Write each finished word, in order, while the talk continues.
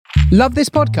Love this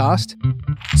podcast?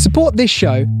 Support this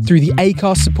show through the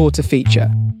Acast supporter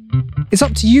feature. It's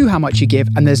up to you how much you give,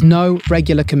 and there's no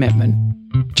regular commitment.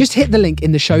 Just hit the link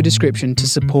in the show description to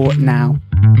support now.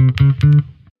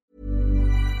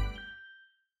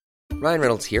 Ryan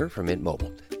Reynolds here from Mint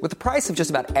Mobile. With the price of just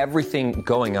about everything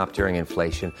going up during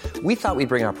inflation, we thought we'd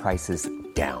bring our prices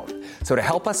down. So to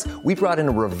help us, we brought in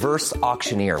a reverse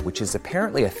auctioneer, which is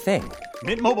apparently a thing.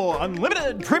 Mint Mobile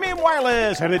Unlimited Premium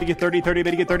Wireless. How to get 30, 30,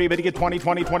 bit to get 30, bit to get 20,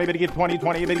 20, 20, bit to get 20,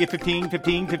 20, bit to get 15,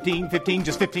 15, 15, 15,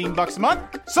 just $15 a month?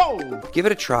 Sold! Give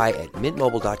it a try at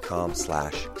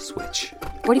mintmobile.com/switch.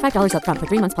 $45 up front for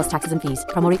 3 months plus taxes and fees.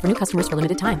 Promo rate for new customers for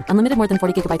limited time. Unlimited more than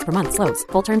 40 gigabytes per month. Slows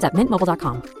full terms at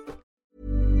mintmobile.com.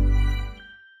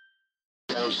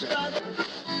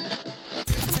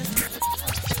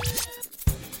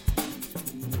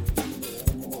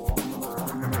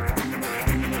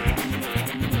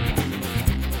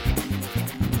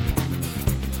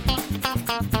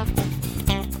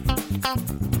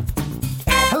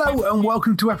 Hello and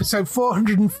welcome to episode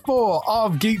 404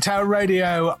 of Geektown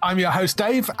Radio. I'm your host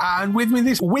Dave, and with me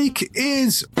this week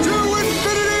is To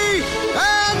Infinity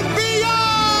and Beyond!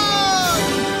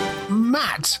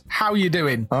 Matt. How are you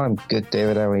doing? I'm good,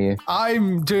 David. How are you?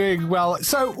 I'm doing well.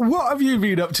 So what have you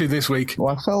been up to this week?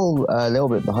 Well, I fell a little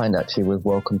bit behind actually with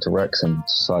Welcome to Wrexham,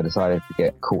 so I decided to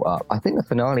get caught up. I think the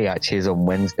finale actually is on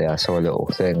Wednesday. I saw a little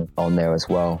thing on there as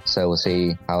well, so we'll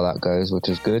see how that goes, which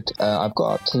is good. I've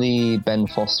got up to the Ben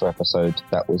Foster episode.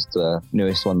 That was the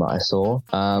newest one that I saw,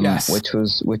 Yes. which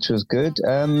was good.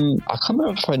 I can't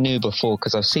remember if I knew before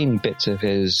because I've seen bits of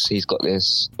his. He's got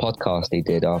this podcast he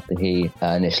did after he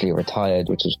initially retired,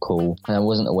 which was cool. And I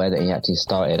wasn't aware that he actually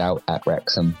started out at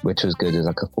Wrexham, which was good as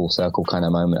like a full circle kind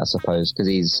of moment, I suppose,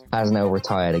 because has now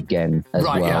retired again as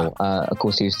well. Yeah. Of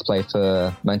course, he used to play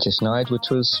for Manchester United, which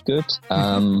was good.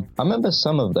 I remember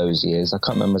some of those years. I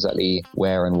can't remember exactly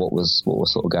where and what was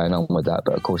sort of going on with that.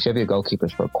 But of course, you have your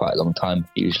goalkeepers for quite a long time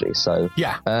usually. So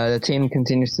yeah, the team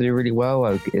continues to do really well.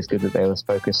 It's good that they was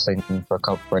focusing for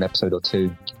an episode or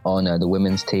two on the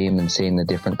women's team and seeing the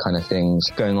different kind of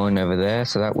things going on over there.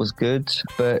 So that was good.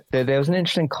 But there was an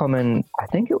interesting comment, I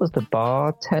think it was the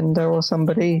bartender or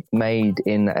somebody made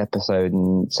in the episode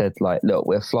and said like, look,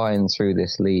 we're flying through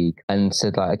this league, and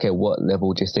said like, okay, what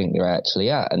level do you think you're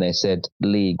actually at? And they said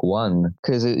League One,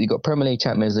 because you got Premier League,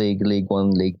 Champions League, League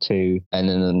One, League Two, and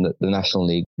then the National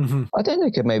League. Mm-hmm. I don't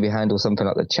think it could maybe handle something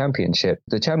like the Championship.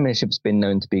 The Championship's been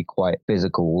known to be quite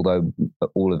physical, although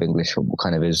all of English football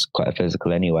kind of is quite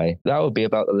physical anyway. That would be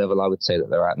about the level I would say that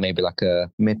they're at, maybe like a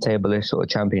mid-table-ish sort of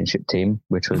Championship team,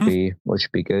 which would be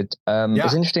good.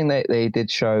 It's interesting they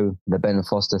did show the Ben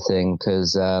Foster thing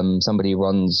because somebody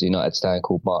runs United Stand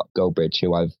called Mark Goldbridge,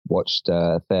 who I've watched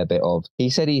a fair bit of. He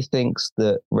said he thinks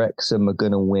that Wrexham are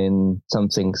going to win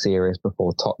something serious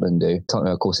before Tottenham do.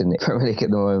 Tottenham, of course, in the Premier League at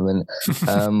the moment,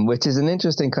 which is an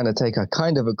interesting kind of take. I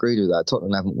kind of agree with that.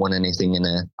 Tottenham haven't won anything in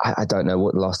I don't know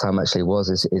what the last time actually was.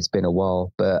 It's been a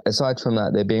while. But aside from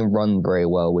that, they're being run very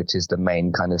well, which is the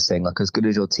main kind of thing. Like, as good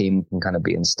as your team can kind of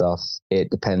be and stuff, it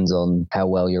depends on how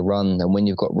well you run. And when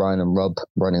you've got Ryan and Rob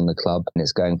running the club and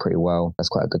it's going pretty well, that's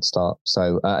quite a good start.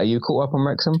 So are you caught up on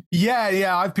Wrexham?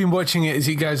 Yeah, I've been watching it as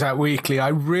it goes out weekly. I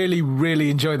really, really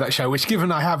enjoy that show, which,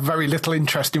 given I have very little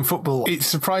interest in football, it's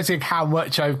surprising how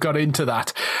much I've got into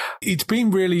that. It's been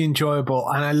really enjoyable,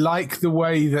 and I like the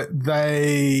way that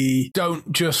they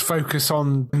don't just focus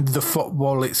on the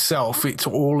football itself. It's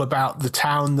all about the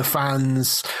town, the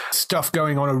fans, stuff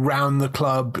going on around the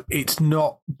club. It's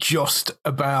not just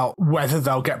about whether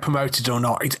they'll get promoted or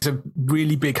not. It's a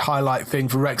really big highlight thing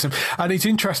for Wrexham. And it's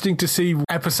interesting to see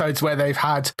episodes where they've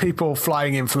had people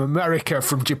flying in from America,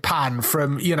 from Japan,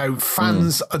 from,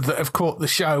 fans that have caught the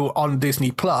show on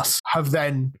Disney Plus have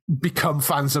then become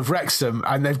fans of Wrexham,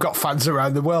 and they've got fans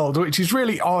around the world, which is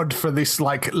really odd for this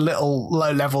like little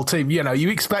low-level team. You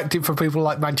expect it for people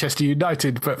like Manchester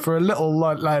United, but for a little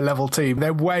low-level team,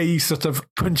 they're way sort of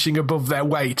punching above their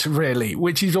weight, really,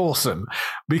 which is awesome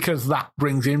because that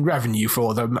brings in revenue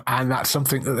for them, and that's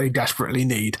something that they desperately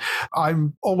need.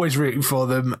 I'm always rooting for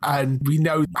them, and we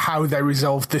know how they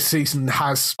resolved this season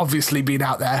has obviously been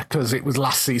out there because it was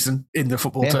last season in the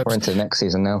football terms. We're into next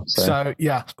season now. So,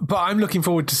 yeah. But I'm looking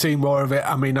forward to seeing more of it.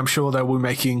 I mean, I'm sure they'll be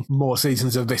making more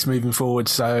seasons of this moving forward.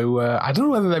 So I don't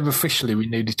know whether they've officially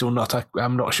renewed it or not.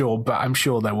 I'm not sure, but I'm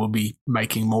sure they will be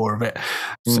making more of it.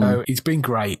 So it's been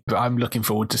great, but I'm looking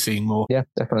forward to seeing more. Yeah,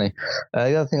 definitely.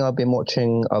 The other thing I've been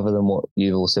watching, other than what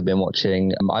you've also been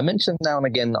watching. I mentioned now and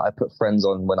again that I put Friends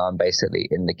on when I'm basically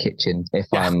in the kitchen. If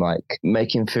I'm like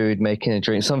making food, making a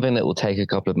drink, something that will take a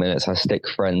couple of minutes, I stick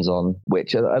Friends on,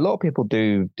 which a lot of people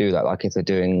do that. Like if they're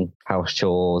doing house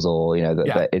chores or, you know,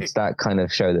 that it's that kind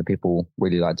of show that people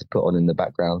really like to put on in the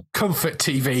background. Comfort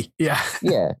TV. Yeah.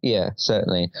 Yeah,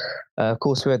 certainly. Of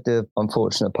course, we had the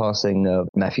unfortunate passing of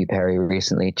Matthew Perry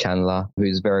recently, Chandler,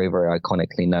 who's very, very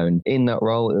iconically known in that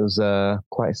role. It was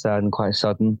quite sad and quite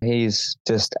sudden. He's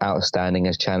just outstanding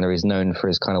as Chandler. He's known for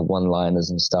his kind of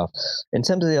one-liners and stuff. In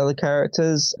terms of the other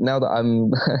characters, now that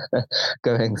I'm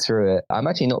going through it, I'm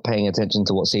actually not paying attention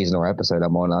to what season or episode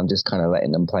I'm on. I'm just kind of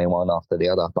letting them play one after the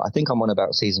other. But I think I'm on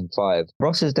about season 5.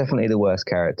 Ross is definitely the worst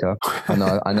character. I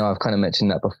know I've kind of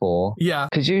mentioned that before. Yeah.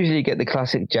 Because usually you get the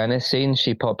classic Janice scene.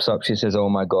 She pops up, she says, "Oh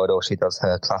my God," or she does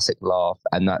her classic laugh.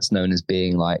 And that's known as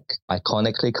being like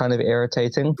iconically kind of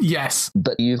irritating. Yes.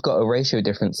 But you've got a ratio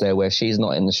difference there where she's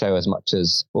not in the show as much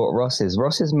as what Ross is.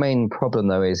 Ross's main problem,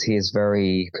 though, is he is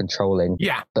very controlling.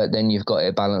 Yeah. But then you've got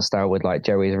it balanced out with like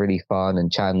Joey's really fun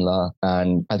and Chandler.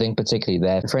 And I think particularly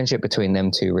the friendship between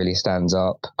them two really stands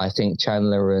up. I think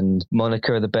Chandler and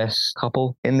Monica are the best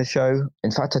couple in the show.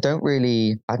 In fact, I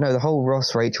know the whole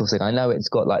Ross-Rachel thing. I know it's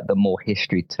got like the more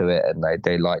history to it and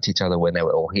they liked each other when they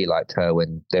were, or he liked her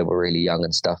when they were really young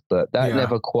and stuff. But that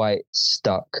never quite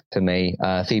stuck to me.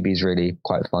 Phoebe's really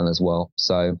quite fun as well.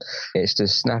 So it's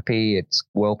just snappy, it's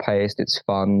well-paced, it's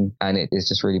fun, and it is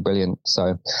just really brilliant.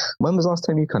 So when was the last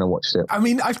time you kind of watched it? I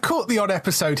mean, I've caught the odd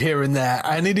episode here and there,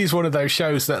 and it is one of those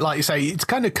shows that, like you say, it's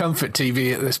kind of comfort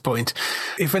TV at this point.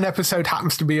 If an episode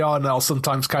happens to be on, I'll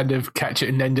sometimes kind of catch it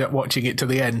and end up watching it to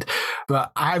the end.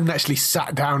 But I haven't actually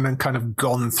sat down and kind of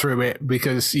gone through it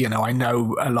because, you know, I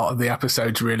know a lot of the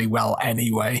episodes really well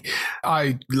anyway.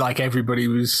 I, like everybody,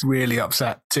 was really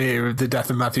upset to hear of the death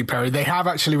of Matthew Perry. They have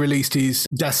actually released his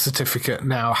death certificate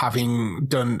now, having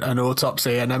done an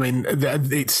autopsy. And I mean,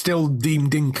 it's still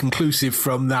deemed inconclusive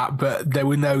from that, but there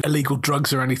were no illegal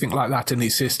drugs or anything like that in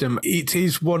his system. It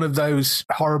is one of those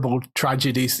horrible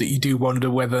tragedies that you do wonder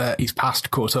whether his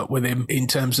past caught up with him, in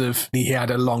terms of he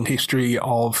had a long history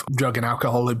of drug and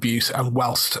alcohol abuse, and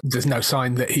whilst there's no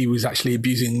sign that he was actually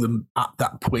abusing them at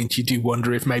that point, you do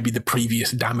wonder if maybe the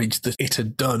previous damage that it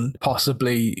had done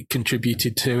possibly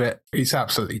contributed to it. It's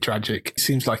absolutely tragic. It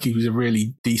seems like he was a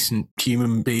really decent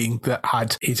human being that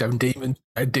had his own demon.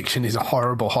 Addiction is a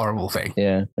horrible, horrible thing.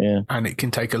 Yeah. And it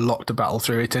can take a lot to battle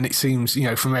through it. And it seems, you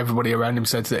know, from everybody around him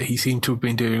said that he seemed to have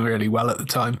been doing really well at the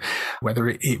time. Whether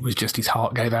it was just his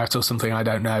heart gave out or something, I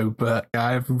don't know. But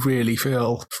I really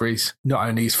feel for not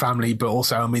only his family, but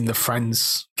also, I mean, the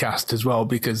Friends cast as well,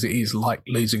 because it is like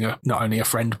losing not only a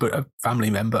friend, but a family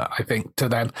member, I think, to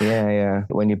them. Yeah.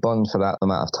 When you bond for that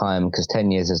amount of time, because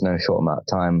 10 years is no short amount of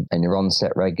time, and you're on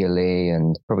set regularly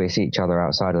and probably see each other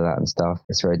outside of that and stuff,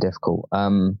 it's very difficult.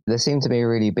 There seemed to be a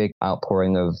really big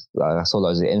outpouring of, I saw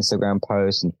loads of Instagram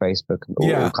posts and Facebook and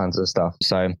all kinds of stuff.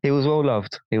 So he was well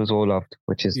loved.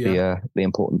 Which is the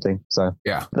important thing. So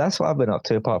that's what I've been up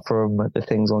to, apart from the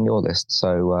things on your list.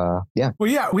 So yeah. Well,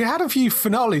 yeah, we had a few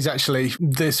finales actually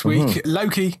this week.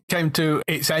 Loki came to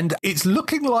its end. It's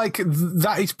looking like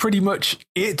that is pretty much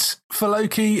it for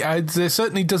Loki. There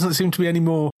certainly doesn't seem to be any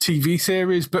more TV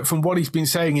series, but from what he's been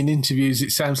saying in interviews,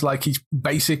 it sounds like he's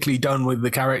basically done with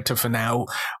the character for now.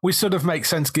 Which sort of makes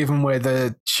sense given where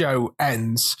the show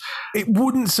ends. It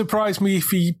wouldn't surprise me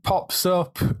if he pops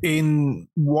up in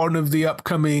one of the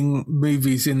upcoming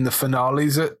movies in the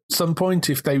finales at some point,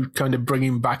 if they kind of bring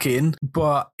him back in.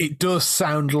 But it does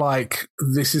sound like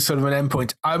this is sort of an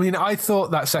endpoint. I mean, I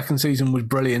thought that second season was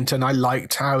brilliant, and I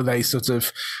liked how they sort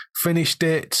of finished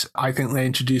it. I think they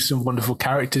introduced some wonderful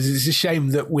characters. It's a shame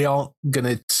that we aren't going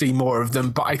to see more of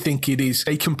them, but I think it is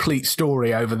a complete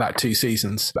story over that 2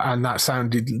 seasons. And that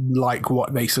sounded like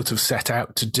what they sort of set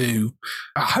out to do.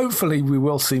 Hopefully we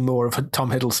will see more of Tom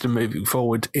Hiddleston moving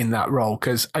forward in that role,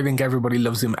 because I think everybody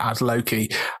loves him as Loki,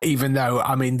 even though,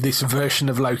 I mean, this version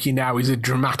of Loki now is a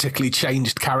dramatically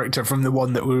changed character from the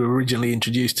one that we were originally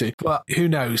introduced to. But who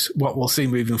knows what we'll see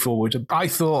moving forward. I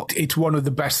thought it's one of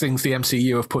the best things the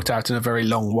MCU have put out in a very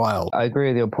long while. I agree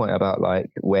with your point about like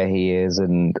where he is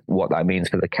and what that means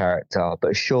for the character,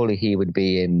 but surely he would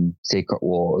be in Secret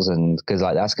Wars, and because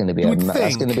like that's going to be like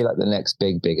the next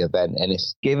big event. And if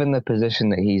given the position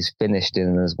that he's finished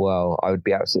in as well, I would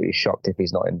be absolutely shocked if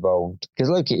he's not involved, because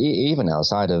Loki, even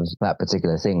outside of that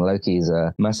particular thing, Loki's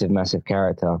a massive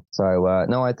character. So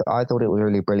no, I thought it was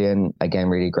really brilliant. Again,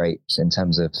 really great in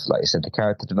terms of, like you said, the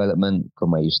character development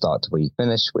from where you start to where you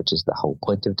finish, which is the whole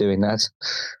point of doing that.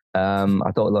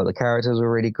 I thought a lot of the characters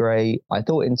were really great. I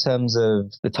thought in terms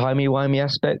of the timey-wimey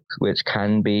aspect, which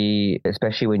can be,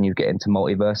 especially when you get into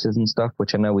multiverses and stuff,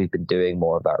 which I know we've been doing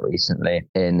more of that recently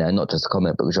in not just the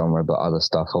comic book genre, but other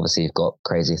stuff. Obviously, you've got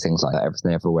crazy things like that,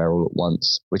 Everything Everywhere All at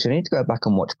Once, which I need to go back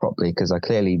and watch properly because I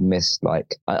clearly missed,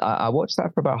 like, I watched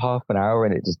that for about half an hour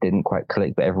and it just didn't quite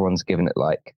click, but everyone's given it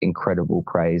like incredible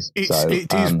praise. It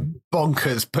is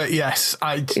bonkers, but yes,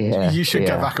 you should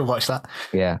go back and watch that.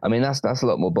 Yeah, I mean, that's a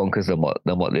lot more bonkers than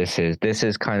what this is. This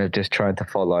is kind of just trying to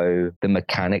follow the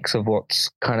mechanics of what's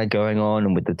kind of going on,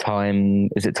 and with the time,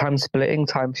 is it time splitting,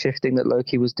 time shifting that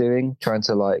Loki was doing, trying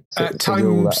to like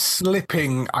time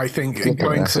slipping, I think, slipping,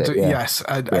 going to yes,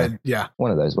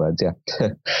 one of those words,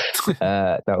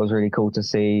 that was really cool to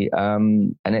see,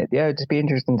 and it'd just be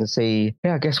interesting to see,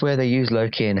 I guess where they use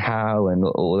Loki and how and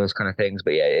all those kind of things.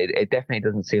 But it definitely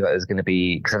doesn't seem like there's going to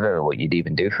be, because I don't know what you'd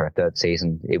even do for a third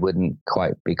season. It wouldn't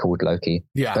quite be called Loki.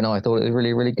 Yeah. But no, I thought it was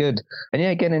really, really good. And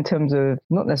again, in terms of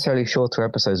not necessarily shorter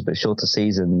episodes, but shorter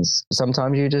seasons,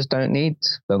 sometimes you just don't need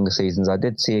longer seasons. I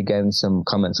did see again some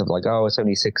comments of like, oh, it's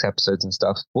only 6 episodes and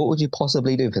stuff. What would you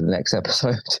possibly do for the next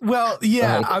episode? Well,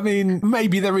 I mean,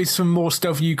 maybe there is some more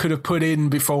stuff you could have put in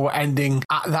before ending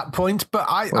at that point, but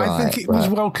I think it was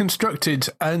well constructed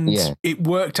and it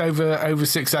worked over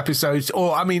 6 episodes.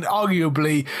 Or, I mean,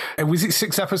 arguably, was it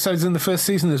 6 episodes in the first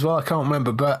season as well? I can't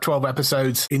remember, but 12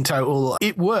 episodes in total.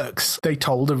 It works. They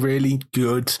told a really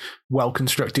good,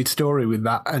 well-constructed story with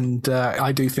that, and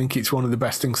I do think it's one of the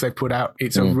best things they've put out.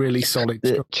 It's a really solid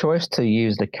story. The choice to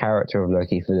use the character of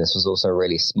Loki for this was also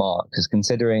really smart, because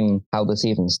considering how this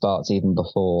even starts, even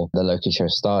before the Loki show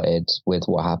started, with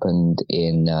what happened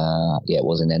in it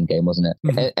was in Endgame, wasn't it?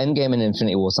 Mm-hmm. Endgame and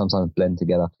Infinity War sometimes blend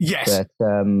together. Yes. But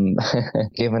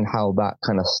given how that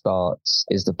kind of starts,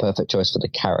 is the perfect choice for the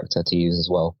character to use as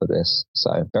well for this.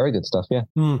 So very good stuff,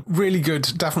 really good.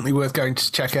 Definitely worth going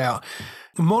to check out.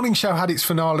 The morning show had its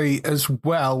finale as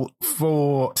well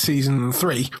for season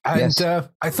 3. And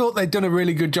I thought they'd done a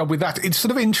really good job with that. It's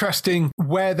sort of interesting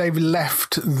where they've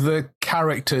left the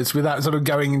characters without sort of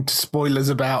going into spoilers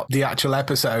about the actual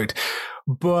episode.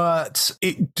 But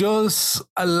it does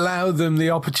allow them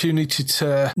the opportunity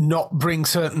to not bring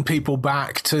certain people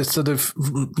back, to sort of,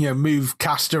 move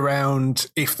cast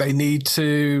around if they need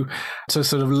to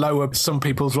sort of lower some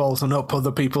people's roles and up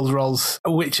other people's roles,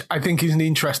 which I think is an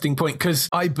interesting point, because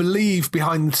I believe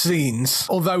behind the scenes,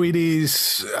 although it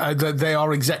is that they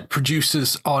are exec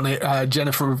producers on it,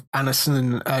 Jennifer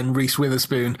Aniston and Reese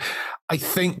Witherspoon, I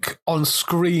think on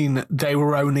screen they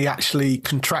were only actually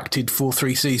contracted for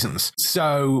 3 seasons.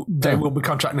 So there will be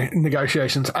contract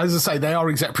negotiations. As I say, they are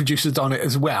exec producers on it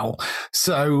as well.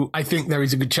 So I think there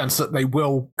is a good chance that they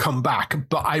will come back.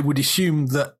 But I would assume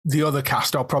that the other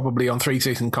cast are probably on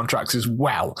 3-season contracts as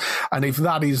well. And if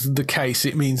that is the case,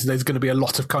 it means there's going to be a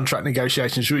lot of contract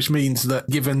negotiations, which means that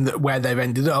given that where they've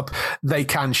ended up, they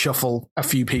can shuffle a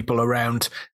few people around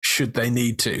should they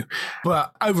need to.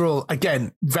 But overall,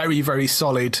 again, very, very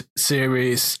solid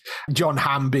series. John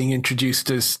Hamm being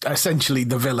introduced as essentially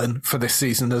the villain for this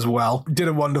season as well. Did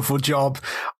a wonderful job.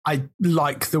 I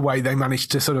like the way they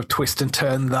managed to sort of twist and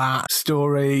turn that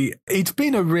story. It's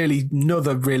been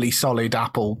another really solid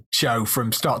Apple show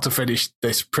from start to finish,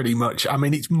 this pretty much. I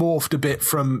mean, it's morphed a bit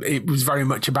from, it was very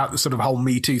much about the sort of whole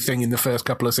Me Too thing in the first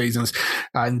couple of seasons.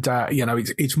 And,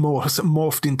 it's more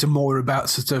morphed into more about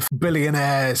sort of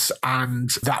billionaires and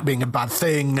that being a bad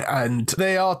thing. And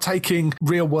they are taking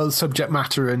real world subject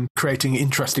matter and creating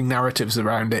interesting narratives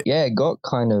around it. Yeah, it got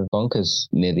kind of bonkers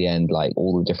near the end, like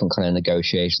all the different kind of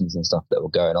negotiations and stuff that were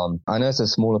going on. I know it's a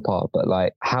smaller part, but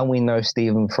like how we know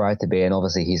Stephen Fry to be, and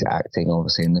obviously he's acting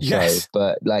in the show,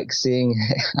 but like seeing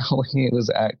how he was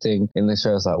acting in the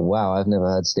show, I was like, wow, I've never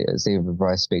heard Stephen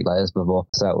Fry speak like this before.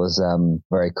 So that was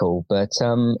very cool. But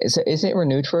is it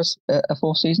renewed for a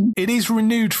 4th season? It is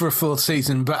renewed for a 4th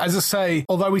season, but as I say,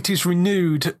 although it is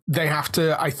renewed, they have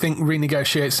to, I think,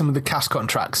 renegotiate some of the cast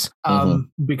contracts,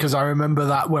 because I remember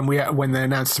that when they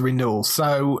announced the renewal.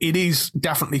 So it is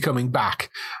definitely coming back.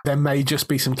 There may just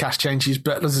be some cast changes,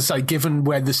 but as I say, given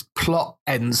where this plot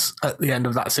ends at the end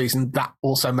of that season, that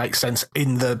also makes sense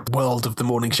in the world of the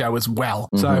morning show as well.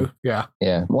 So, yeah.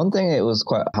 One thing it was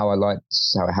quite how I liked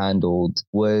how it handled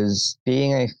was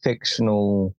being a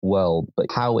fictional world, but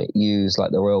how it used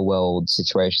like the real world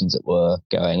situations that were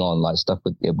going on, like stuff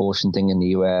with the abortion thing in the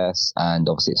US, and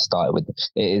obviously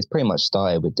it pretty much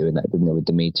started with doing that, didn't it, with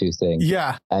the Me Too thing.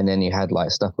 Yeah. And then you had like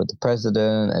stuff with the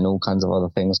president and all kinds of other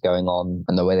things going on.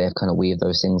 and the way they kind of weave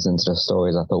those things into the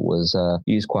stories, I thought was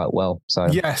used quite well. So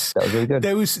yes, that was really good.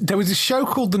 There was a show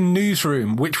called The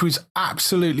Newsroom, which was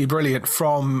absolutely brilliant,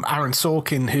 from Aaron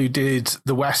Sorkin, who did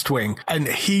The West Wing, and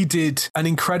he did an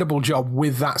incredible job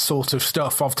with that sort of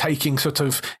stuff, of taking sort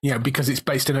of, because it's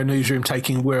based in a newsroom,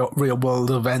 taking real world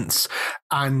events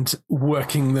and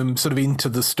working them sort of into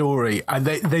the story. And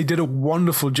they did a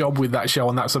wonderful job with that show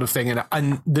on that sort of thing.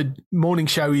 And the morning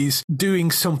show is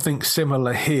doing something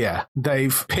similar here.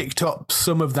 They've picked up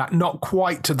some of that, not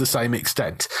quite to the same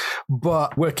extent,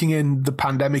 but working in the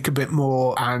pandemic a bit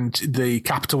more and the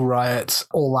Capitol riots,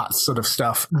 all that sort of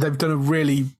stuff. They've done a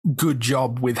really good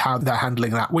job with how they're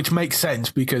handling that, which makes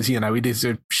sense because, it is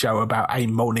a show about a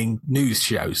morning news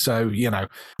show. So,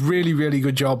 really, really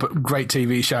good job. Great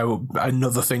TV show.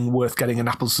 Another thing worth getting an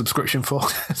Apple subscription for.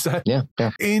 So, yeah.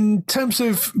 In terms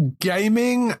of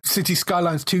gaming, City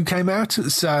Skylines 2 came out.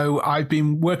 So I've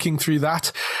been working through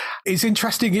that. It's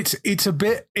interesting. It's a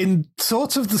bit in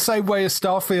sort of the same way as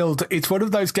Starfield. It's one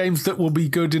of those games that will be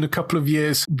good in a couple of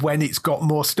years when it's got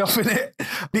more stuff in it.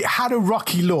 It had a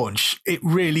rocky launch. It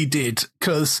really did,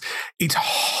 because it's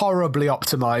horribly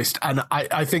optimized. And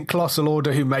I think Colossal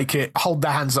Order, who make it, hold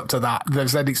their hands up to that. They've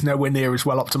said it's nowhere near as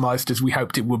well optimized as we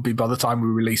hoped it would be by the time we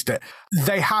released it.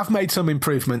 They have made some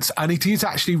improvements, and it is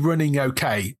actually running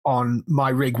okay on my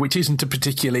rig, which isn't a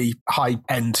particularly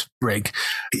high-end rig.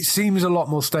 It seems a lot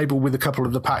more stable with a couple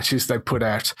of the patches they put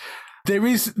out. There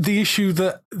is the issue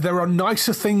that there are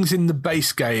nicer things in the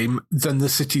base game than the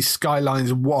Cities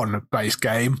Skylines 1 base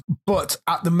game, but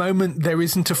at the moment there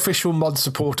isn't official mod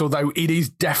support, although it is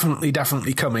definitely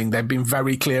coming. They've been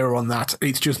very clear on that.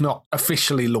 It's just not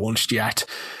officially launched yet.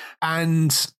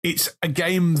 And it's a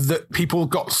game that people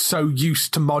got so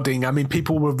used to modding. I mean,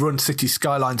 people will run City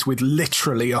Skylines with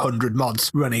literally 100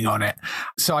 mods running on it.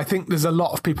 So I think there's a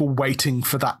lot of people waiting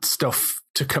for that stuff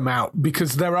to come out,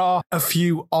 because there are a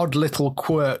few odd little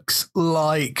quirks,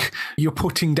 like you're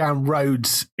putting down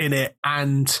roads in it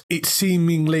and it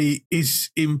seemingly is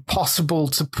impossible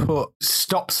to put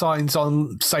stop signs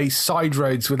on, say, side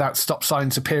roads without stop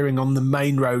signs appearing on the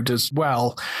main road as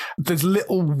well. There's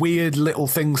weird little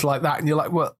things like that, and you're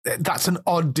like, well, that's an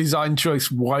odd design choice.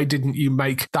 Why didn't you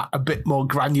make that a bit more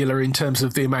granular in terms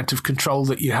of the amount of control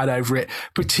that you had over it,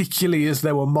 particularly as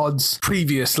there were mods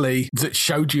previously that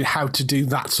showed you how to do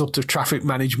that sort of traffic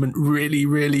management really,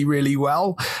 really, really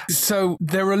well. So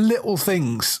there are little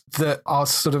things that are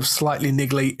sort of slightly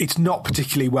niggly. It's not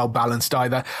particularly well balanced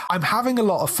either. I'm having a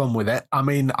lot of fun with it. I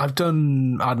mean, I've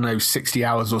done, 60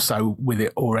 hours or so with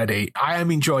it already. I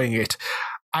am enjoying it.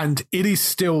 And it is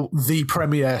still the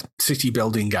premier city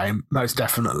building game, most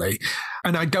definitely.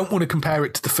 And I don't want to compare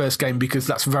it to the first game because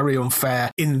that's very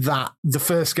unfair, in that the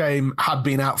first game had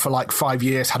been out for like 5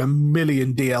 years, had 1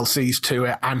 million DLCs to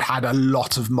it, and had a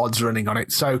lot of mods running on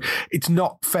it. So it's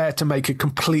not fair to make a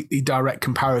completely direct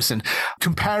comparison.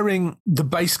 Comparing the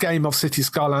base game of City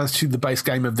Skylines to the base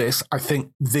game of this, I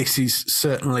think this is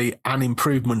certainly an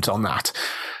improvement on that.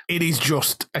 It is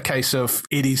just a case of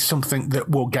it is something that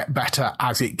will get better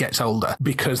as it gets older,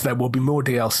 because there will be more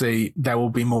DLC, there will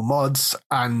be more mods,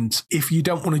 and if you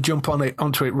don't want to jump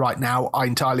onto it right now, I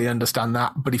entirely understand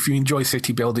that. But if you enjoy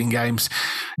city building games,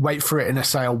 wait for it in a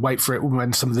sale, wait for it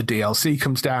when some of the DLC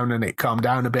comes down and it calms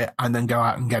down a bit, and then go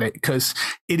out and get it, because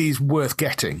it is worth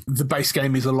getting. The base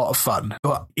game is a lot of fun,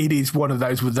 but it is one of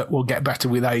those that will get better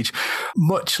with age,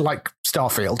 much like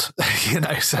Starfield,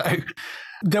 so...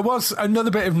 There was another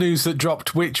bit of news that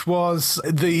dropped, which was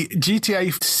the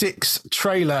GTA 6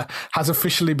 trailer has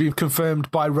officially been confirmed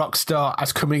by Rockstar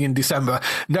as coming in December.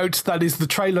 Note that is the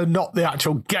trailer, not the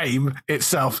actual game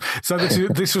itself. So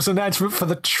this was an announcement for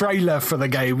the trailer for the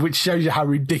game, which shows you how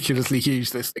ridiculously huge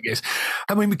this thing is.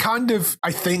 I mean, we kind of,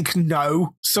 I think,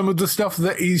 know some of the stuff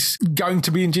that is going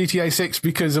to be in GTA 6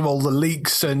 because of all the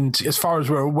leaks. And as far as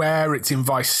we're aware, it's in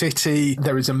Vice City.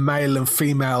 There is a male and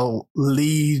female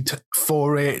lead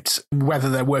for it. Whether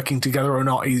they're working together or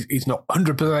not is not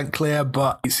 100% clear,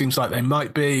 but it seems like they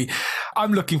might be.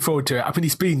 I'm looking forward to it. I mean,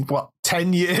 it's been,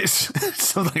 10 years,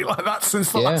 something like that,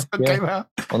 since the last one came out.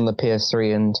 On the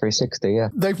PS3 and 360, yeah.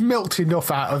 They've milked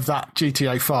enough out of that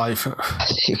GTA 5.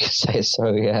 You could say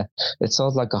so, yeah. It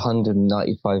sold like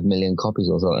 195 million copies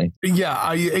or something.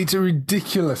 Yeah, it's a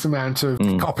ridiculous amount of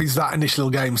copies that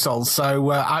initial game sold. So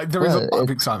there is a lot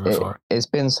of excitement for it. It's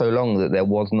been so long that there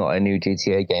was not a new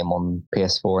GTA game on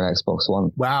PS4 and Xbox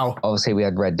One. Wow. Obviously, we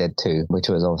had Red Dead 2, which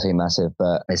was obviously massive,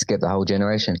 but it skipped the whole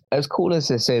generation. As cool as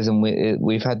this is, and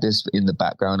we've had this in the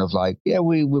background of like, yeah,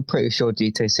 we're pretty sure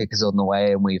GTA 6 is on the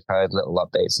way, and we've heard little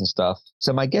updates and stuff.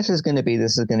 So my guess is going to be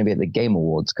this is going to be at the Game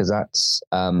Awards, because that's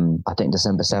I think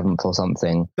December 7th or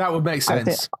something. That would make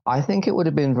sense. I think it would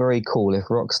have been very cool if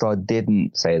Rockstar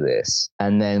didn't say this,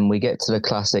 and then we get to the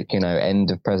classic,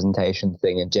 end of presentation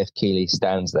thing, and Jeff Keighley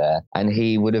stands there, and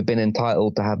he would have been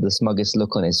entitled to have the smuggest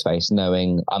look on his face,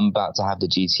 knowing I'm about to have the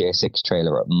GTA 6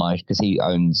 trailer at my, because he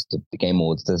owns the Game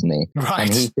Awards, doesn't he?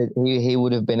 Right. And he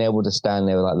would have been able to stand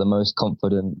there with like the most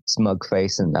confident, smug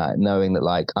face and that, knowing that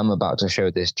like I'm about to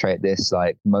show this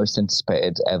like most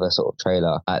anticipated ever sort of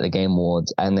trailer at the Game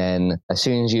Awards, and then as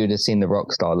soon as you'd have seen the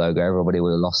Rockstar logo, everybody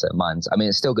would have lost their minds. I mean,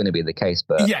 it's still going to be the case,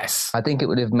 but yes, I think it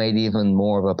would have made even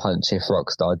more of a punch if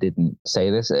Rockstar didn't say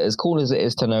this. As cool as it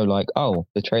is to know, like, oh,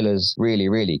 the trailer's really,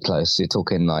 really close. You're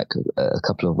talking like a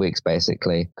couple of weeks,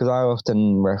 basically. Because I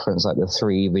often reference like the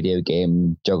 3 video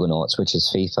game juggernauts, which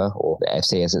is FIFA, or the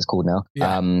FC as it's called now.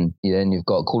 Yeah. Then you've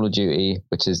got Call of Duty,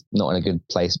 which is not in a good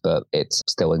place, but it's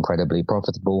still incredibly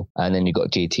profitable. And then you've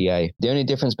got GTA. The only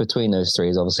difference between those 3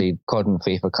 is obviously COD and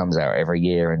FIFA comes out every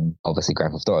year, and obviously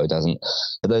Grand Theft Auto doesn't.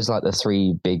 But those are like the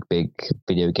 3 big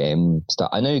video game stuff.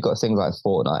 I know you've got things like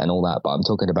Fortnite and all that, but I'm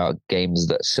talking about games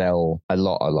that sell a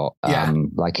lot.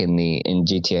 Like in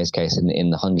GTA's case, in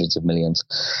the hundreds of millions.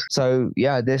 So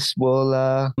yeah, this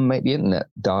will make the internet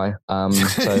die.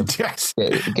 So yes,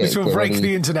 this will break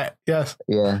the internet. Yes.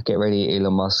 Yeah, get ready,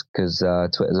 Elon Musk, because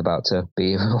Twitter's about to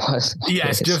be even worse.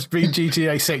 Yes, just be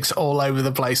GTA 6 all over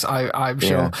the place, I'm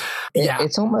sure. Yeah.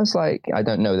 It's almost like, I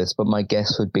don't know this, but my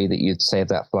guess would be that you'd save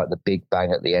that for like the big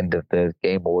bang at the end of the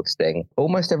Game Awards thing.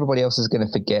 Almost everybody else is going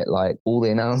to forget like all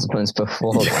the announcements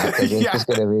before that. It's just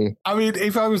going to be... I mean,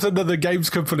 if I was another games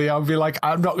company, I'd be like,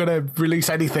 I'm not going to release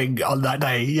anything on that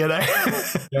day,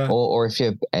 Yeah. Or if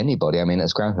you're anybody, I mean,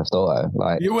 it's Grand Theft Auto.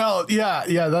 Like, well, yeah,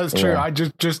 that's true. Yeah. I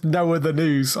just no other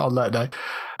news on that day.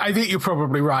 I think you're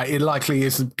probably right. It likely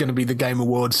isn't going to be the Game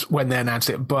Awards when they announce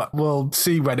it, but we'll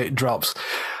see when it drops.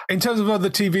 In terms of other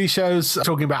TV shows,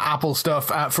 talking about Apple stuff,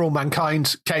 For All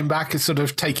Mankind came back as sort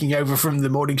of taking over from the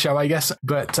morning show, I guess.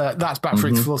 But that's back for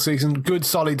its full season. Good,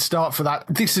 solid start for that.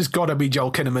 This has got to be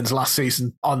Joel Kinnaman's last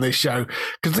season on this show,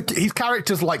 because his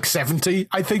character's like 70,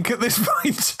 I think, at this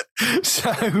point.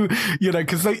 So,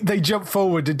 because they jump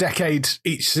forward a decade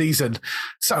each season.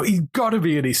 So he's got to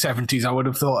be in his 70s, I would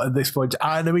have thought, at this point.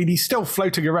 And I mean, he's still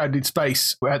floating around in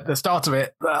space at the start of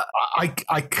it.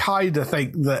 I kind of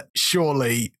think that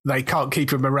surely they can't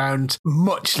keep him around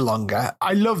much longer.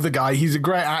 I love the guy. He's a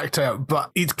great actor,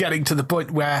 but it's getting to the point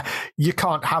where you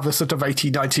can't have a sort of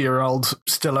 80, 90-year-old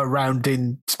still around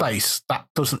in space. That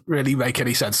doesn't really make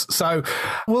any sense. So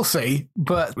we'll see.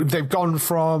 But they've gone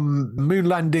from moon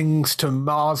landings to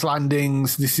Mars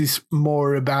landings. This is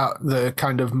more about the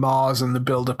kind of Mars and the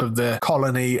buildup of the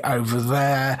colony over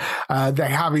there. They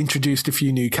have introduced a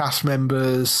few new cast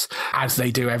members, as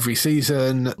they do every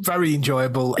season. Very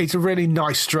enjoyable. It's a really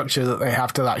nice structure that they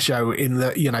have to that show, in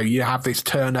that, you have this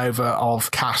turnover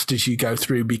of cast as you go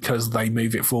through, because they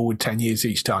move it forward 10 years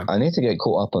each time. I need to get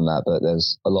caught up on that, but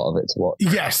there's a lot of it to watch.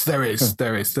 Yes, there is.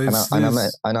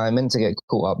 And I meant to get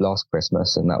caught up last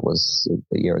Christmas, and that was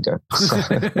a year ago. So.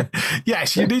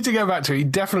 Yes, you need to go back to it. You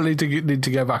definitely need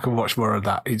to go back and watch more of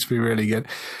that. It's been really good.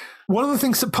 One of the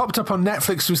things that popped up on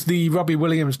Netflix was the Robbie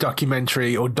Williams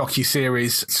documentary, or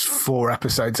docuseries. It's 4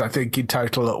 episodes, I think, in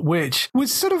total, which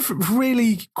was sort of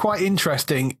really quite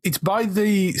interesting. It's by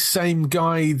the same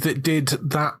guy that did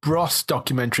that Bros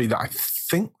documentary that I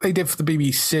think they did for the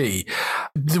BBC.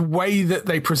 The way that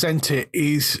they present it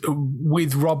is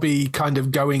with Robbie kind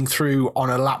of going through on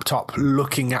a laptop,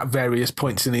 looking at various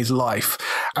points in his life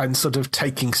and sort of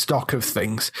taking stock of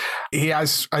things. He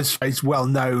has, as is well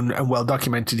known and well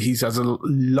documented, he has a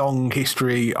long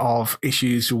history of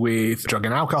issues with drug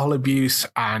and alcohol abuse,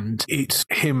 and it's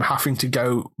him having to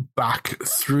go back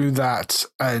through that.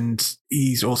 And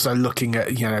he's also looking at,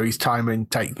 his time in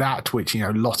Take That, which,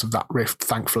 a lot of that rift,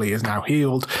 thankfully, is now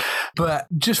healed. But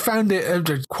just found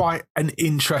it quite an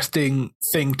interesting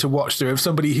thing to watch through, of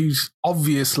somebody who's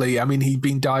obviously, he'd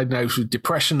been diagnosed with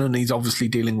depression, and he's obviously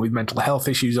dealing with mental health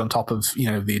issues on top of,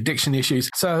 the addiction issues.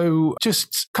 So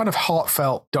just kind of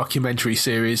heartfelt documentary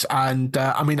series. And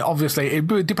obviously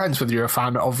it depends whether you're a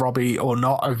fan of Robbie or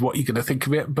not, of what you're going to think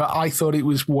of it. But I thought it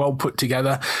was well put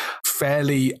together,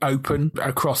 fairly open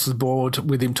across the board,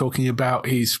 with him talking about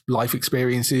his life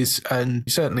experiences. And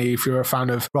certainly if you're a fan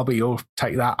of Robbie or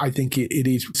Take That, I think it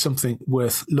is something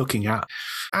worth looking at.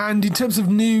 And in terms of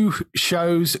new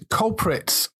shows,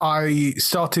 Culprits, I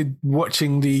started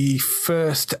watching the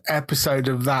first episode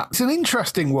of that. It's an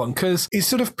interesting one, because it's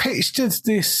sort of pitched as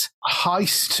this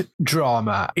heist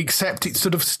drama, except it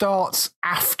sort of starts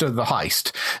after the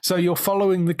heist. So you're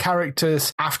following the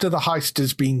characters after the heist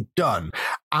has been done,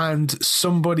 and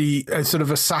somebody, a sort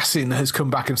of assassin, has come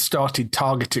back and started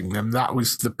targeting them. That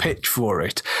was the pitch for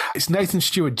it. It's Nathan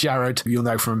Stewart Jarrett, you'll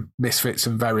know from Misfits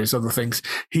and various other things.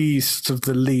 He's sort of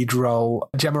the lead role.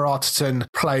 Gemma Arterton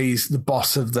plays the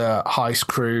boss of the heist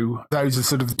crew. Those are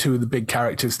sort of two of the big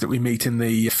characters that we meet in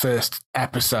the first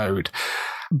episode.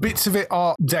 Bits of it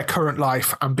are their current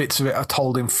life and bits of it are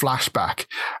told in flashback.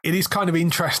 It is kind of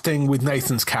interesting with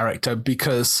Nathan's character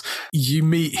because you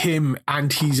meet him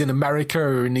and he's in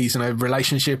America and he's in a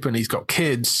relationship and he's got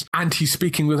kids and he's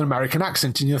speaking with an American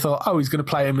accent, and you thought, oh, he's going to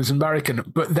play him as an American.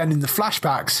 But then in the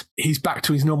flashbacks, he's back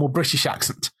to his normal British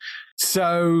accent.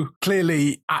 So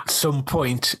clearly, at some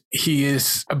point, he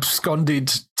is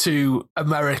absconded to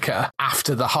America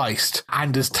after the heist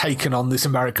and has taken on this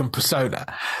American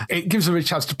persona. It gives him a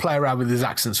chance to play around with his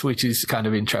accents, which is kind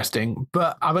of interesting.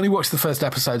 But I've only watched the first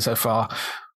episode so far.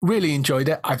 Really enjoyed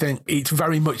it. I think it's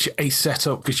very much a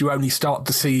setup because you only start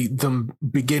to see them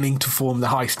beginning to form the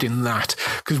heist in that.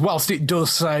 Because whilst it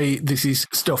does say this is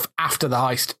stuff after the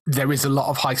heist, there is a lot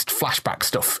of heist flashback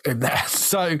stuff in there.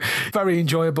 So very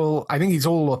enjoyable. I think it's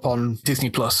all up on Disney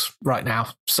Plus right now.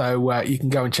 So you can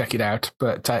go and check it out.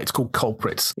 But it's called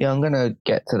Culprits. Yeah, I'm going to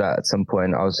get to that at some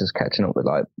point. I was just catching up with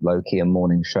like Loki and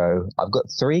Morning Show. I've got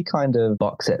 3 kind of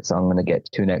box sets I'm going to get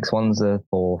to next. One's the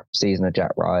 4th season of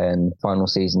Jack Ryan, final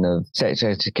season of Sex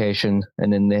Education,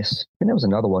 and then this. And there was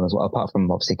another one as well, apart from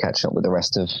obviously catching up with the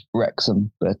rest of Wrexham.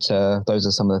 But those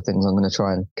are some of the things I'm going to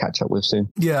try and catch up with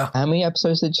soon. Yeah. How many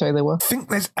episodes did you say there were? I think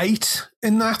there's 8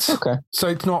 in that. Okay. So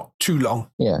it's not too long.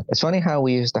 Yeah. It's funny how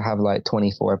we used to have like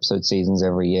 24 episode seasons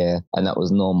every year, and that was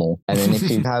normal. And then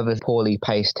if you have a poorly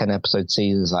paced 10 episode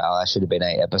season, it's like, oh, that should have been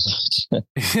 8 episodes.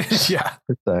 Yeah.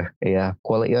 So, yeah,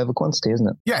 quality over quantity, isn't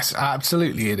it? Yes,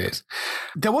 absolutely it is.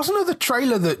 There was another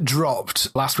trailer that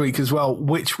dropped last week as well,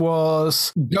 which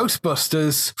was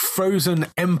Ghostbusters Frozen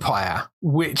Empire,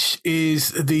 which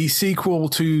is the sequel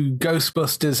to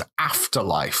Ghostbusters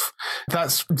Afterlife.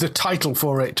 That's the title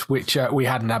for it, which we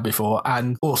hadn't had before.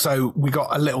 And also we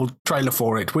got a little trailer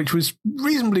for it, which was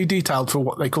reasonably detailed for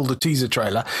what they called a teaser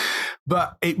trailer.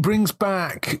 But it brings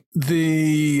back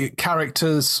the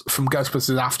characters from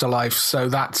Ghostbusters Afterlife. So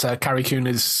that's Carrie Coon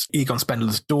as Egon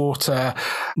Spengler's daughter,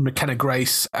 McKenna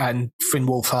Grace and Finn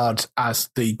Wolfhard as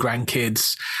the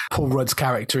grandkids. Paul Rudd's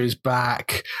character is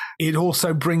back. It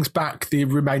also brings back the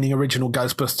remaining original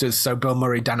Ghostbusters, so Bill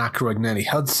Murray, Dan Aykroyd, and Ernie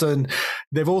Hudson.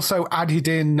 They've also added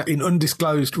in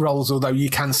undisclosed roles, although you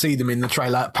can see them in the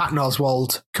trailer, Patton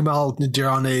Oswalt, Kamal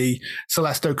Najjarani,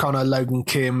 Celeste O'Connor, Logan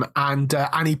Kim, and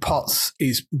Annie Potts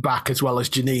is back, as well as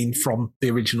Janine from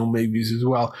the original movies as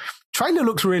well. Trailer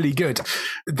looks really good.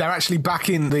 They're actually back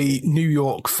in the New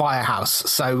York firehouse.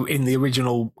 So in the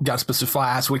original Ghostbusters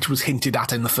firehouse, which was hinted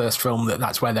at in the first film,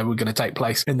 that's where they were going to take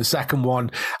place. In the second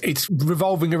one, it's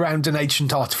revolving around an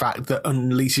ancient artifact that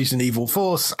unleashes an evil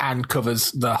force and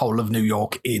covers the whole of New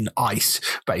York in ice,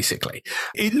 basically.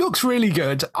 It looks really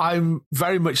good. I'm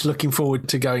very much looking forward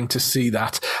to going to see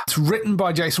that. It's written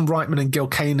by Jason Reitman and Gil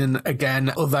Kanan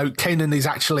again, although Kanan is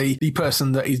actually the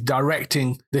person that is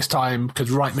directing this time, because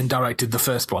Reitman directed the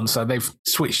first one, so they've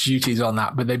switched duties on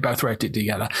that, but they both wrote it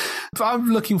together. But I'm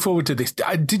looking forward to this.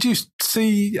 Did you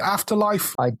see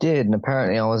Afterlife? I did, and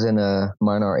apparently I was in a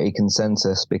minority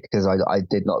consensus because I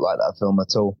did not like that film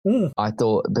at all. I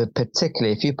thought, but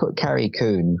particularly if you put Carrie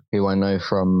Coon, who I know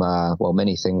from,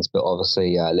 many things, but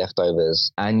obviously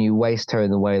Leftovers, and you waste her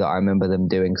in the way that I remember them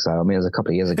doing so. I mean, it was a couple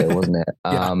of years ago, wasn't it?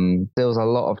 Yeah. There was a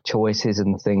lot of choices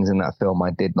and things in that film I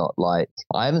did not like.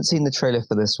 I haven't seen the trailer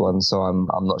for this one, so I'm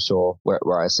not sure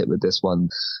where I sit with this one,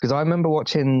 because I remember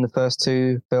watching the first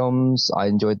 2 films. I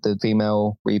enjoyed the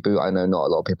female reboot. I know not a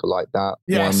lot of people like that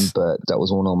one, but that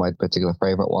was one of my particular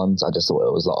favorite ones. I just thought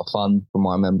it was a lot of fun from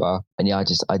what I remember. And yeah,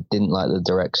 I didn't like the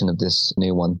direction of this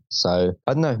new one. So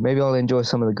I don't know, maybe I'll enjoy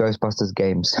some of the Ghostbusters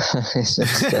games.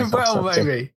 Well,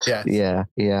 maybe. Yeah.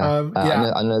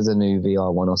 I know there's a new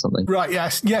VR one or something. Right.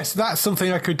 Yes, that's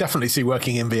something I could definitely see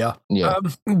working in VR. Yeah.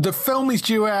 The film is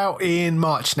due out in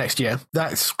March next year.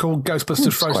 That's called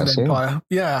Ghostbusters Frozen Empire.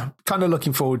 Yeah, kind of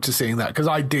looking forward to seeing that, because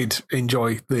I did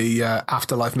enjoy the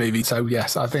Afterlife movie. So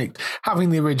yes, I think having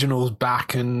the originals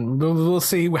back, and we'll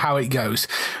see how it goes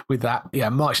with that. Yeah,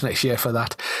 March next year for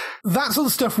that. That's all the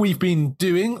stuff we've been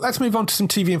doing. Let's move on to some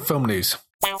TV and film news.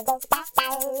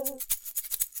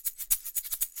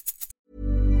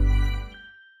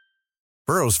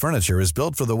 Burrow's furniture is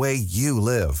built for the way you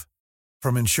live.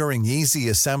 From ensuring easy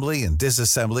assembly and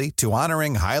disassembly to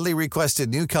honoring highly requested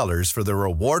new colors for their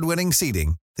award-winning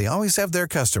seating, they always have their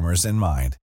customers in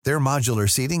mind. Their modular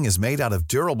seating is made out of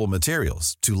durable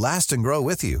materials to last and grow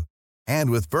with you.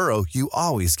 And with Burrow, you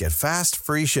always get fast,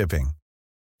 free shipping.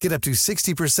 Get up to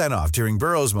 60% off during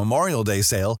Burrow's Memorial Day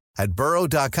sale at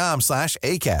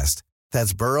burrow.com/ACAST.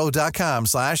 That's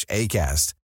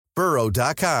burrow.com/ACAST.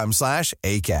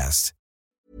 burrow.com/ACAST.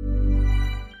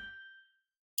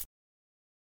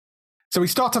 So we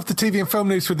start off the TV and film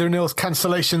news with the renewals,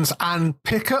 cancellations and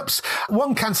pickups.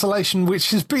 One cancellation,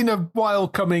 which has been a while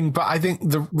coming, but I think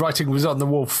the writing was on the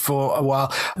wall for a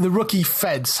while. The Rookie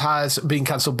Feds has been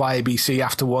cancelled by ABC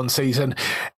after one season.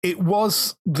 It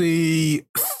was the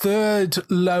third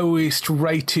lowest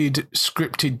rated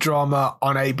scripted drama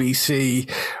on ABC.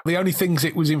 The only things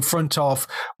it was in front of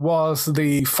was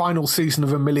the final season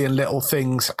of A Million Little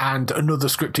Things and another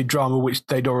scripted drama which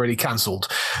they'd already cancelled.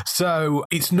 So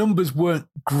its numbers weren't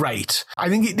great. I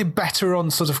think it did better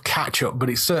on sort of catch up, but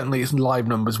its live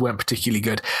numbers weren't particularly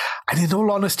good. And in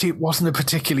all honesty, it wasn't a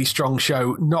particularly strong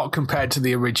show, not compared to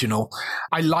the original.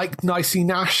 I liked Nicey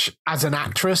Nash as an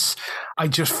actress. I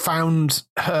just found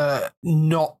her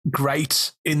not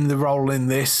great in the role in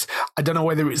this. I don't know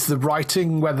whether it's the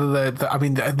writing, whether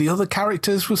the other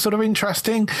characters were sort of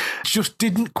interesting. Just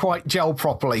didn't quite gel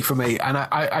properly for me. And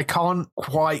I can't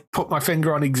quite put my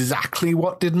finger on exactly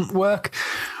what didn't work,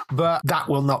 but that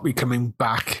will not be coming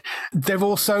back. They've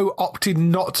also opted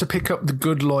not to pick up The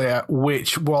Good Lawyer,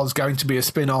 which was going to be a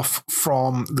spin-off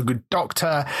from The Good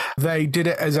Doctor. They did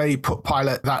it as a put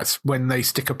pilot. That's when they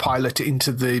stick a pilot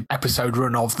into the episode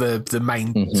run of the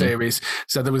main series.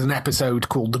 So there was an episode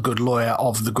called The Good Lawyer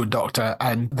of The Good Doctor,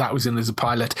 and that was in as a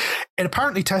pilot. It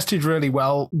apparently tested really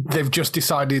well. They've just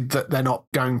decided that they're not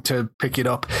going to pick it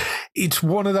up. It's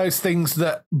one of those things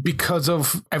that because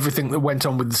of everything that went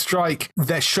on with the strike,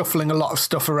 they're shuffling a lot of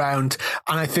stuff around.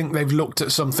 And I think they've looked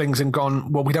at some things and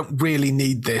gone, well, we don't really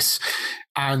need this.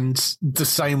 And the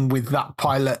same with that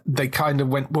pilot. They kind of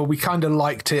went, well, we kind of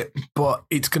liked it, but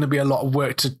it's going to be a lot of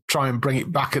work to try and bring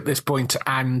it back at this point,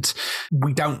 and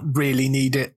we don't really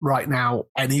need it right now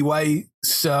anyway.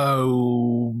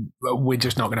 So we're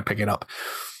just not going to pick it up.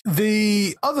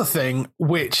 The other thing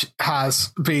which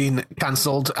has been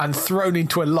cancelled and thrown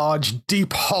into a large,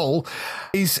 deep hole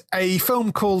is a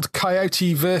film called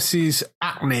Coyote versus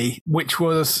Acne, which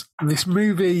was this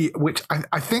movie which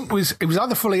I think was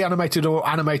either fully animated or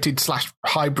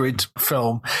animated/hybrid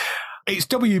film. It's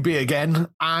WB again,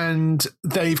 and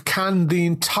they've canned the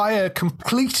entire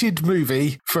completed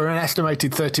movie for an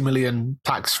estimated 30 million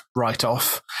tax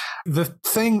write-off. The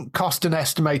thing cost an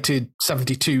estimated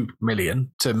 72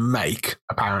 million to make,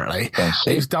 apparently.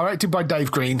 It was directed by Dave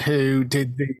Green, who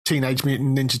did the Teenage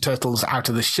Mutant Ninja Turtles Out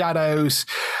of the Shadows.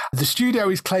 The studio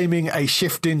is claiming a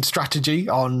shift in strategy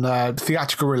on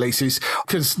theatrical releases,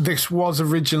 because this was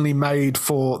originally made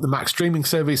for the Max streaming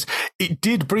service. It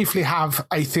did briefly have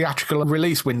a theatrical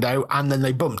release window, and then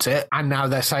they bumped it, and now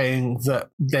they're saying that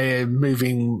they're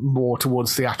moving more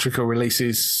towards theatrical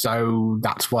releases, so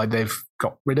that's why they've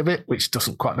got rid of it, which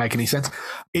doesn't quite make any sense.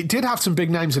 It did have some big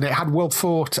names in it. It had Will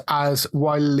Forte as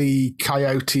Wile E.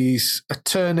 Coyote's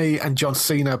attorney and John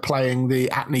Cena playing the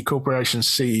Acme Corporation's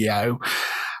CEO.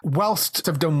 Whilst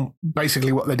they've done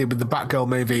basically what they did with the Batgirl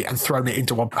movie and thrown it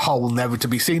into a hole never to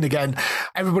be seen again,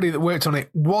 everybody that worked on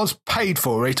it was paid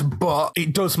for it, but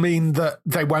it does mean that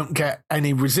they won't get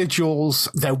any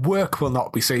residuals. Their work will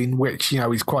not be seen, which,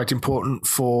 is quite important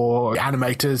for the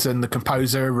animators and the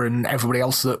composer and everybody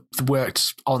else that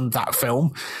worked on that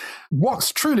film.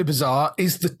 What's truly bizarre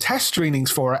is the test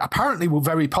screenings for it apparently were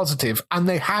very positive, and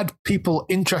they had people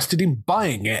interested in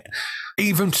buying it.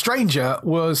 Even stranger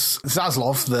was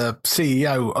Zaslav, the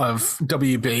CEO of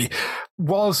WB,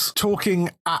 was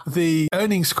talking at the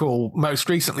earnings call most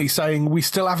recently saying, we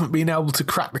still haven't been able to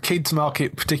crack the kids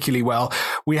market particularly well.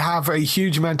 We have a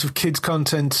huge amount of kids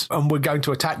content and we're going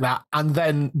to attack that. And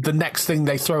then the next thing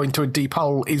they throw into a deep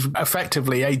hole is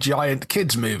effectively a giant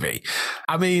kids movie.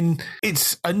 I mean,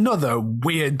 it's another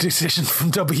weird decision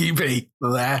from WB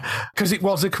there, because it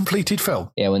was a completed film.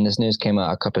 Yeah, when this news came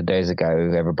out a couple of days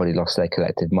ago, everybody lost their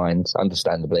collective minds,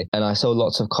 understandably. And I saw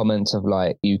lots of comments of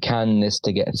like, you can this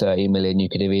to get 30 million, you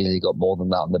could have easily got more than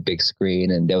that on the big screen.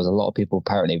 And there was a lot of people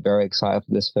apparently very excited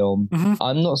for this film.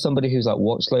 I'm not somebody who's like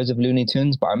watched loads of Looney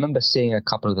Tunes, but I remember seeing a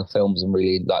couple of the films and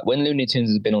really like when Looney Tunes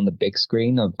has been on the big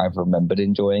screen, I've remembered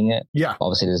enjoying it. Yeah.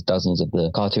 Obviously there's dozens of the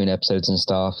cartoon episodes and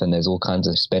stuff, and there's all kinds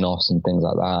of spin-offs and things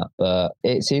like that. But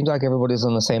it seems like everybody's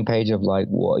on the same page of like,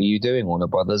 what are you doing, Warner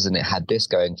Brothers? And it had this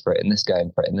going for it and this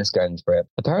going for it and this going for it.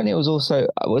 Apparently it was also,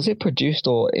 was it produced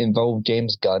or involved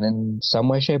James Gunn in some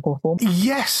way, shape or form?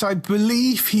 Yes, I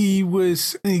believe he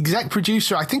was an exec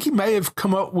producer. I think he may have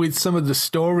come up with some of the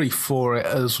story for it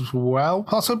as well,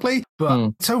 possibly.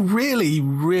 But it's a really,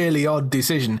 really odd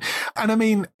decision. And I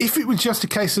mean, if it was just a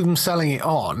case of them selling it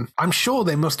on, I'm sure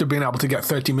they must have been able to get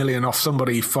 30 million off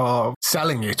somebody for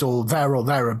selling it or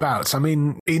thereabouts. I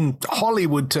mean, in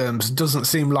Hollywood terms, doesn't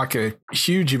seem like a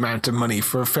huge amount of money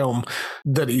for a film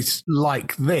that is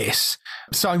like this.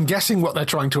 So I'm guessing what they're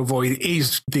trying to avoid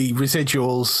is the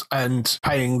residuals and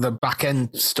paying the back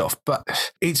end stuff.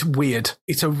 But it's weird.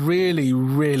 It's a really,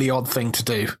 really odd thing to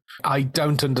do. I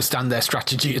don't understand their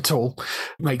strategy at all.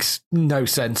 It makes no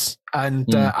sense.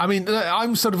 And I mean,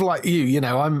 I'm sort of like you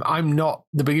know, I'm not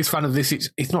the biggest fan of this.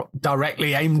 It's not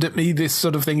directly aimed at me, this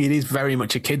sort of thing. It is very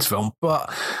much a kid's film,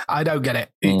 but I don't get it.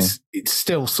 It's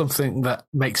still something that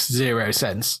makes zero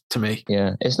sense to me.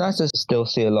 Yeah, it's nice to still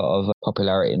see a lot of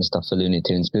popularity and stuff for Looney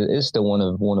Tunes, because it is still one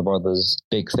of Warner Brothers'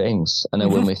 big things. I know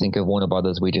when we think of Warner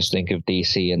Brothers, we just think of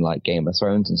DC and like Game of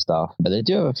Thrones and stuff, but they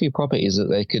do have a few properties that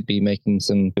they could be making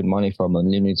some good money from,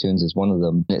 and Looney Tunes is one of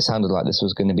them. And it sounded like this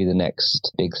was going to be the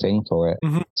next big thing for it.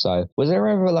 So was there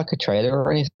ever like a trailer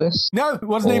or anything for this? No, it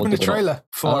wasn't even a trailer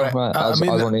for it. Right. I was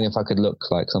wondering if I could look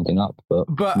like something up, but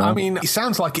no. I mean, it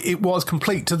sounds like it was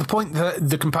complete, to the point that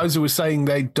the composer was saying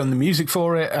they'd done the music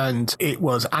for it and it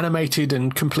was animated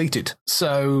and completed.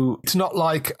 So it's not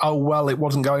like, oh well, it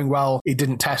wasn't going well, it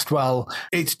didn't test well.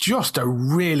 It's just a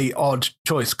really odd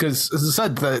choice, because as I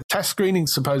said, the test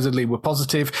screenings supposedly were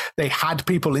positive. They had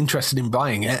people interested in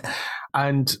buying it,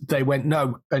 and they went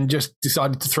no and just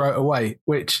decided to throw it away,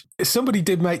 which somebody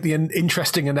did make the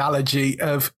interesting analogy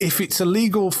of, if it's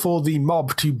illegal for the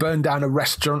mob to burn down a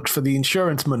restaurant for the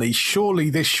insurance money, surely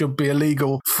this should be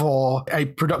illegal for a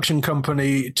production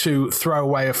company to throw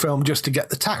away a film just to get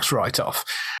the tax write-off,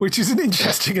 which is an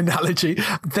interesting analogy.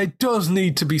 There does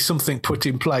need to be something put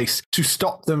in place to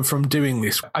stop them from doing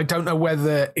this. I don't know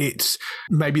whether it's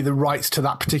maybe the rights to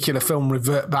that particular film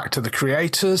revert back to the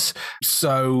creators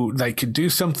so they could do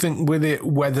something with it,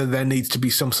 whether there needs to be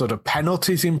some sort of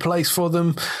penalties in place for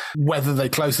them, whether they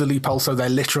close the loophole so they're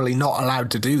literally not allowed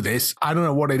to do this. I don't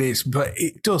know what it is, but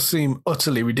it does seem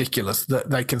utterly ridiculous that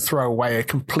they can throw away a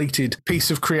completed piece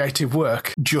of creative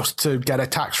work just to get a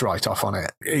tax write-off on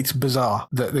it. It's bizarre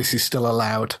that this is still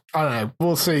allowed. I don't know,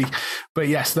 we'll see. But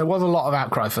yes, there was a lot of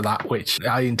outcry for that, which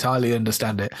I entirely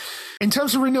understand it. In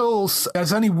terms of renewals,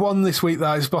 there's only one this week that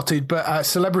I spotted, but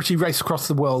Celebrity Race Across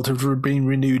the World has been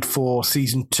renewed for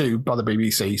season 2 by the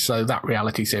BBC, so that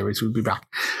reality series will be back.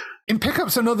 In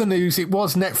pickups and other news, it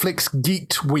was Netflix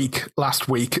Geeked Week last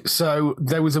week, so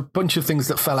there was a bunch of things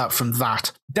that fell out from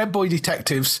that. Dead Boy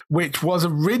Detectives, which was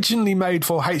originally made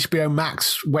for HBO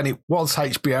Max when it was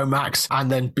HBO Max and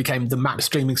then became the Max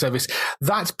streaming service,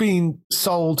 that's been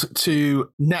sold to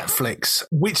Netflix,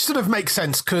 which sort of makes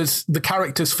sense because the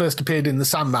characters first appeared in The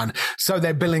Sandman, so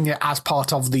they're billing it as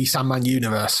part of the Sandman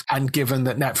universe. And given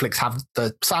that Netflix have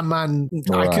the Sandman,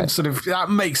 right, I can sort of, that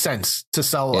makes sense to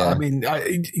sell. Yeah. I mean,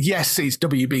 yes, it's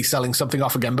WB selling something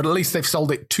off again, but at least they've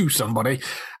sold it to somebody.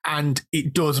 And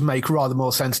it does make rather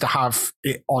more sense to have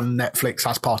it on Netflix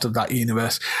as part of that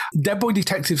universe. Dead Boy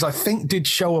Detectives, I think, did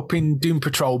show up in Doom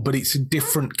Patrol, but it's a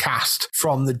different cast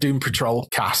from the Doom Patrol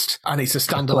cast, and it's a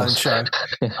standalone show.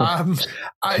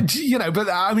 But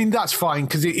I mean, that's fine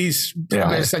because it is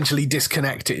essentially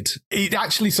disconnected. It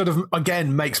actually sort of,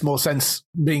 again, makes more sense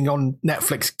being on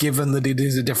Netflix, given that it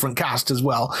is a different cast as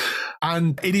well.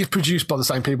 And it is produced by the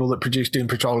same people that produced Doom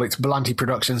Patrol. It's Belanti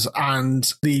Productions, and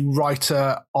the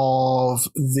writer of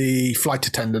The Flight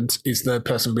Attendant is the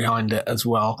person behind it as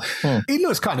well. It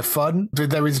looks kind of fun.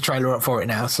 There is a trailer up for it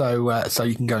now, so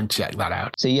you can go and check that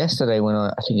out. So yesterday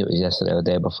I think it was yesterday or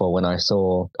the day before, when I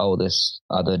saw, this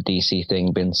other DC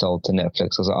thing been sold to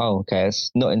Netflix, I was like, okay,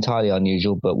 it's not entirely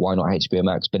unusual, but why not HBO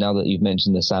Max? But now that you've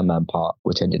mentioned the Sandman part,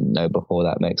 which I didn't know before,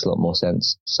 that makes a lot more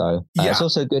sense. So it's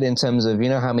also good in terms of,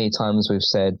 how many times we've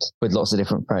said with lots of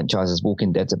different franchises,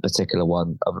 Walking Dead's a particular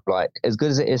one, of like, as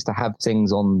good as it is to have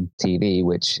things on TV,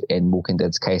 which in Walking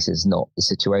Dead's case is not the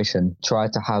situation, try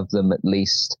to have them at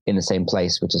least in the same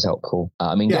place, which is helpful.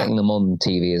 Getting them on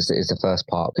TV is the first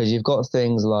part, because you've got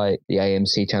things like the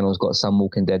AMC channel's got some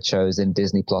Walking Dead shows, and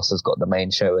Disney Plus has got the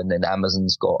main show, and then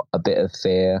Amazon's got a bit of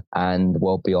Fear and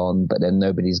World Beyond, but then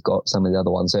nobody's got some of the other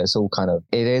ones. So it's all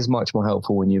it is much more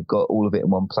helpful when you've got all of it in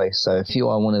one place. So if you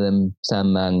are one of them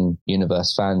Sandman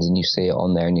universe fans and you see it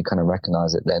on there and you kind of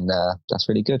recognize it, then that's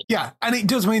really good. Yeah, and it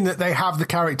does mean that they have the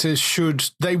characters should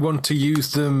they want to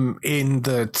use them in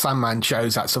the Sandman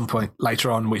shows at some point later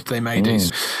on, which they may do,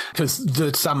 because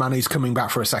the Sandman is coming back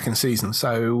for a second season.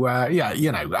 So,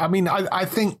 I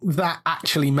think that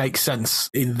actually makes sense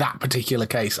in that particular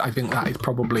case. I think that is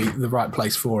probably the right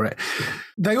place for it.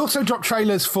 They also dropped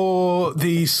trailers for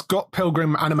the Scott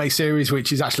Pilgrim anime series,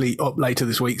 which is actually up later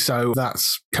this week, so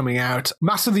that's coming out.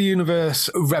 Master of the Universe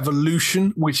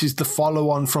Revolution, which is the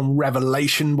follow-on from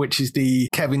Revelation, which is the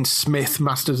Kevin Smith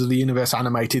Masters of the Universe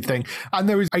animated thing. And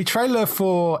there is a trailer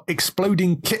for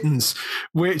Exploding Kittens,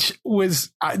 which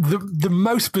was the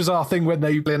most bizarre thing when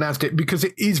they announced it, because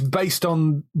it is based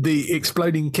on the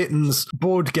Exploding Kittens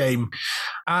board game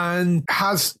and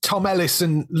has Tom Ellis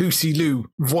and Lucy Liu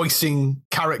voicing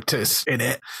characters in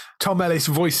it. Tom Ellis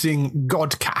voicing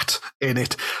Godcat in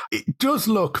it. It does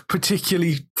look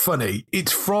particularly funny.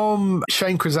 It's from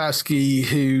Shane Krasowski,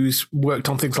 who's worked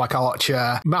on things like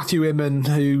Archer, Matthew Inman,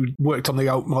 who worked on the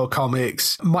Oakmore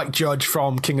comics, Mike Judge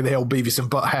from King of the Hill, Beavis and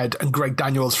Butthead, and Greg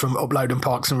Daniels from Upload and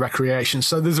Parks and Recreation.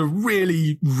 So there's a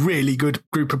really, really good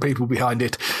group of people behind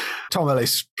it. Tom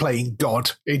Ellis playing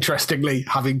God, interestingly,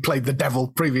 having played the devil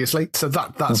previously. So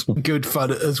that's good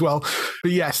fun as well.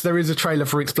 But yes, there is a trailer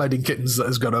for Exploding Kittens that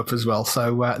has gone up as well.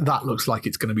 So that looks like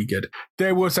it's going to be good.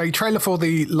 There was a trailer for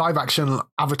the live action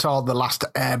Avatar: The Last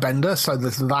Airbender. So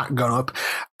there's that gone up.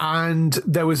 And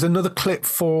there was another clip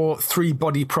for Three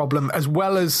Body Problem, as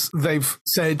well as they've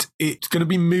said it's going to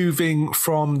be moving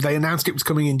from, they announced it was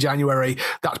coming in January.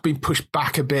 That's been pushed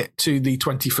back a bit to the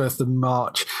 21st of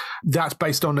March. That's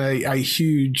based on a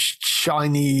huge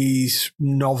Chinese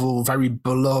novel, very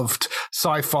beloved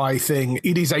sci-fi thing.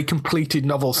 It is a completed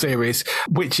novel series,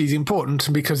 which is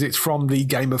important because it's from the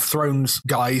Game of Thrones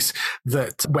guys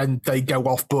that when they go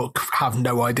off book have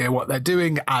no idea what they're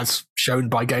doing, as shown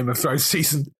by Game of Thrones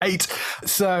season 8.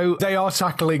 So they are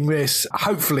tackling this.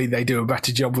 Hopefully they do a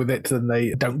better job with it than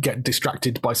they don't get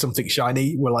distracted by something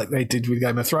shiny, well, like they did with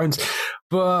Game of Thrones.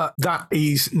 But that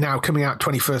is now coming out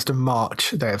 21st of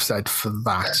March, they have said, for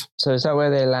that. So is that where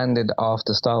they landed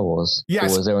after Star Wars?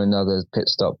 Yes. Or was there another pit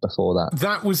stop before that?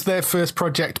 That was their first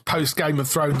project post Game of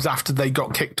Thrones after they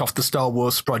got kicked off the Star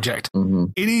Wars project. Mm-hmm.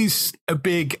 It is a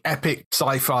big, epic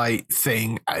sci-fi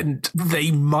thing, and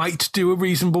they might do a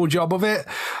reasonable job of it.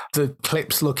 The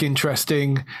clips look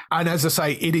interesting. And as I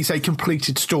say, it is a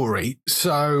completed story.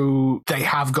 So they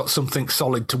have got something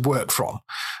solid to work from.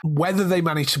 Whether they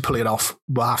manage to pull it off,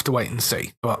 we'll have to wait and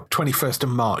see. But 21st of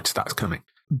March, that's coming.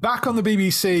 Back on the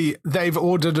BBC, they've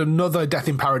ordered another Death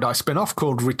in Paradise spin-off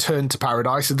called Return to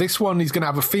Paradise. This one is going to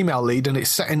have a female lead, and it's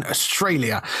set in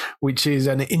Australia, which is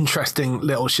an interesting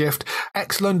little shift.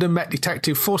 Ex-London Met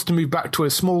detective forced to move back to a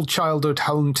small childhood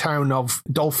hometown of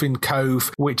Dolphin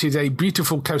Cove, which is a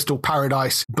beautiful coastal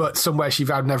paradise, but somewhere she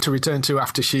vowed never to return to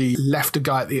after she left a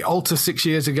guy at the altar 6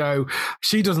 years ago.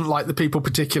 She doesn't like the people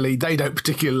particularly. They don't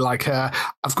particularly like her.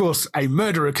 Of course, a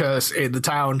murder occurs in the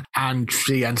town, and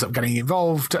she ends up getting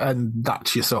involved. And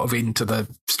that's you're sort of into the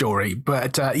story.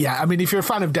 But if you're a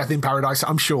fan of Death in Paradise,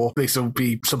 I'm sure this will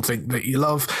be something that you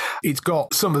love. It's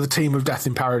got some of the team of Death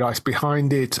in Paradise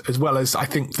behind it, as well as I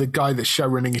think the guy that's show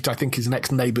running it, I think is an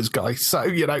ex-Neighbours guy. So,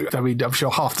 I'm sure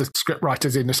half the script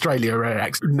writers in Australia are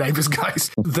ex-Neighbours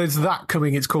guys. There's that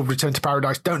coming. It's called Return to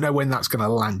Paradise. Don't know when that's going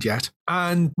to land yet.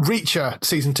 And Reacher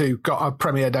Season 2 got a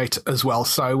premiere date as well.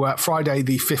 So Friday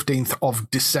the 15th of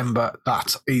December,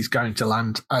 that is going to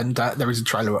land. And there is a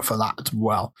trailer up for that as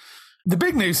well. The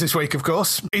big news this week, of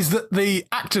course, is that the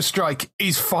actors' strike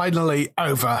is finally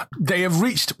over. They have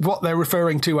reached what they're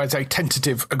referring to as a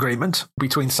tentative agreement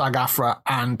between SAG-AFTRA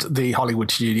and the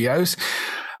Hollywood studios.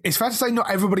 It's fair to say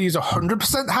not everybody is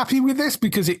 100% happy with this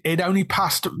because it only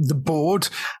passed the board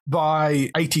by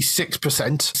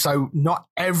 86%. So not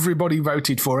everybody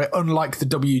voted for it, unlike the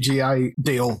WGA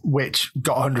deal, which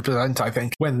got 100%, I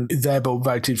think, when their board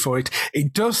voted for it.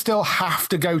 It does still have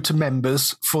to go to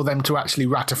members for them to actually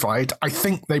ratify it. I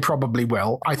think they probably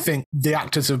will. I think the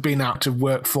actors have been out of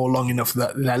work for long enough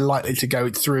that they're likely to go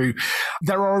through.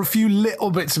 There are a few little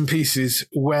bits and pieces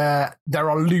where there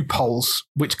are loopholes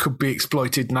which could be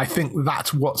exploited. And I think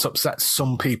that's what's upset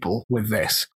some people with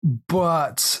this.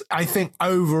 But I think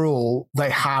overall, they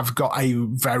have got a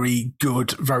very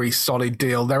good, very solid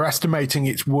deal. They're estimating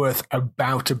it's worth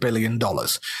about $1 billion.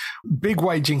 Big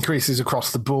wage increases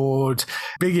across the board,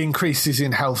 big increases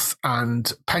in health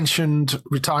and pension,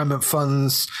 retirement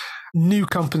funds, new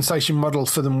compensation model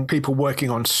for the people working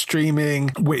on streaming,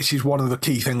 which is one of the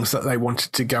key things that they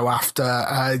wanted to go after.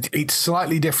 It's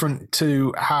slightly different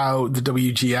to how the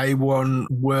WGA one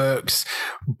works,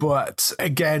 but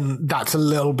again, that's a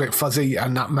little bit fuzzy,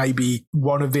 and that may be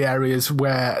one of the areas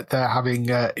where they're having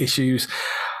issues.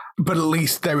 But at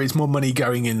least there is more money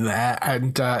going in there,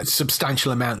 and a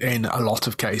substantial amount in a lot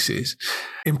of cases.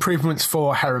 Improvements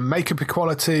for hair and makeup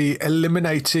equality,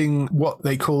 eliminating what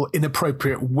they call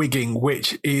inappropriate wigging,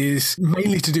 which is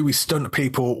mainly to do with stunt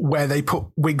people, where they put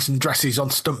wigs and dresses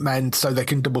on stunt men so they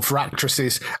can double for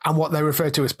actresses, and what they refer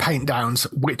to as paint downs,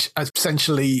 which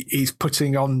essentially is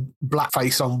putting on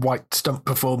blackface on white stunt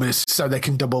performers so they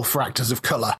can double for actors of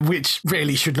colour, which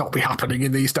really should not be happening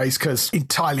in these days because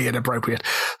entirely inappropriate.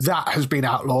 That has been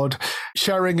outlawed.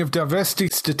 Sharing of diversity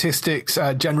statistics,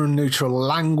 gender neutral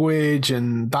language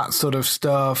and that sort of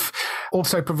stuff.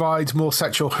 Also provides more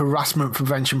sexual harassment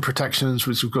prevention protections,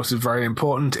 which of course is very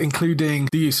important, including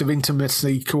the use of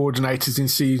intimacy coordinators in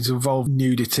scenes involve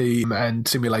nudity and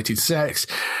simulated sex.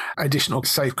 Additional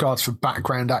safeguards for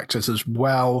background actors as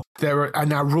well. There are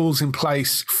now rules in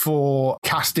place for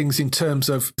castings in terms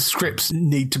of scripts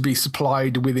need to be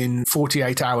supplied within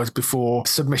 48 hours before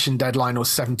submission deadline or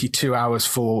 72 hours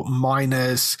for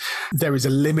minors. There is a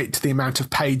limit to the amount of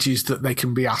pages that they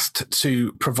can be asked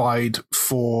to provide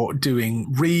for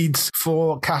doing reads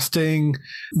for casting.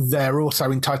 They're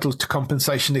also entitled to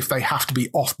compensation if they have to be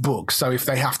off book. So if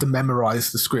they have to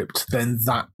memorize the script, then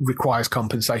that requires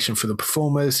compensation for the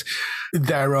performers.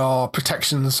 There are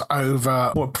protections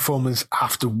over what performers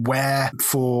have to wear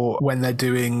for when they're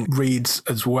doing reads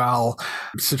as well.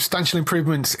 Substantial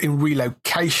improvements in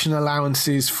relocation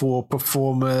allowances for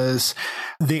performers.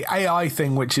 The AI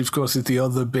thing, which of course is the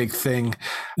other big thing,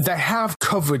 they have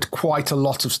covered quite a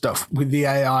lot of stuff with the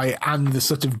AI and the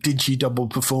sort of digi-double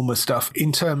performer stuff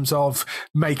in terms of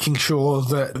making sure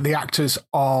that the actors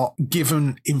are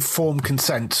given informed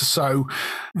consent. So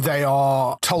they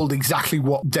are told exactly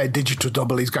what their digital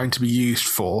double is going to be used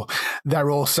for.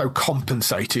 They're also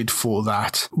compensated for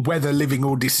that, whether living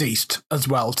or deceased as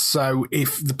well. So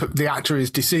if the actor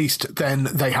is deceased, then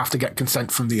they have to get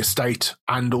consent from the estate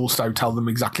and also tell them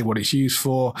exactly what it's used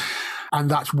for. And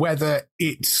that's whether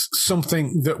it's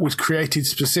something that was created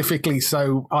specifically,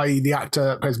 so i.e. the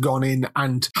actor has gone in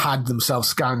and had themselves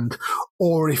scanned,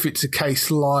 or if it's a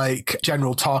case like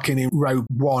General Tarkin in Rogue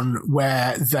One,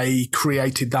 where they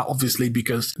created that obviously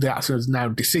because the actor is now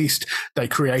deceased. They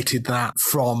created that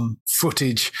from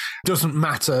footage. Doesn't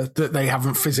matter that they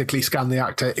haven't physically scanned the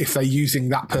actor. If they're using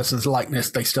that person's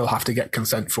likeness, they still have to get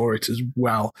consent for it as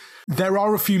well. There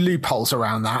are a few loopholes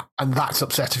around that, and that's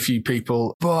upset a few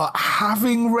people. But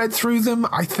having read through them,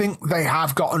 I think they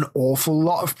have got an awful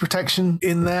lot of protection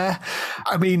in there.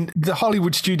 I mean, the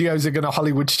Hollywood studios are going to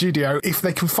Hollywood studio. If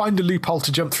they can find a loophole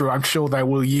to jump through, I'm sure they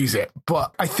will use it.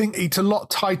 But I think it's a lot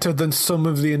tighter than some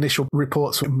of the initial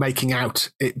reports were making out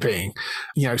it being.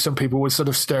 You know, some people were sort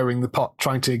of stirring the pot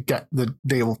trying to get the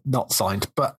deal not signed.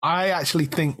 But I actually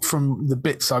think from the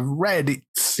bits I've read, it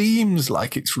seems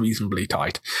like it's reasonably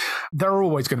tight. There are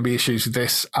always going to be issues with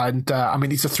this. And I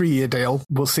mean, it's a 3-year deal.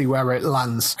 We'll see where it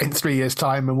lands in 3 years'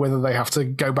 time and whether they have to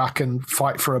go back and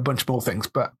fight for a bunch more things.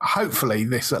 But hopefully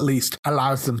this at least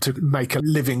allows them to make a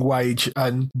living wage,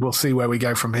 and we'll see where we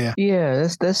go from here. Yeah,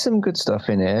 there's some good stuff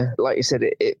in here. Like you said,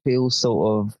 it feels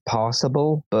sort of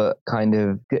passable, but kind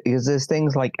of, because there's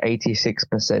things like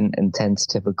 86% and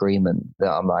tentative agreement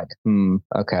that I'm like,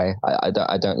 okay, I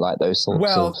don't like those sorts of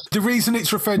Well, the reason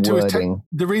it's referred to as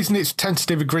the reason it's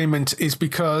tentative agreement is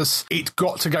because it's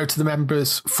got to go to the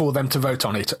members for them to vote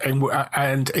on it,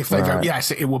 and if they vote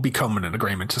yes, it will become an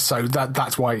agreement. So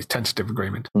that's why it's tentative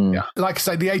agreement. Yeah, like I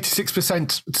say, the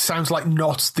 86% sounds like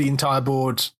not the entire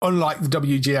board. Unlike the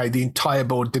WGA, the entire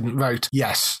board didn't vote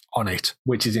yes on it,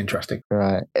 which is interesting.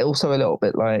 Right. Also a little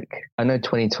bit like, I know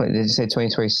 2020, did you say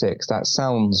 2026? That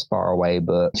sounds far away,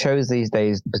 but shows these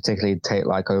days particularly take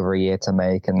like over a year to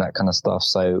make and that kind of stuff.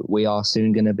 So we are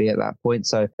soon going to be at that point.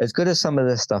 So as good as some of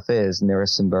this stuff is, and there are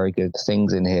some very good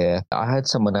things in here, I heard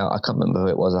someone else, I can't remember who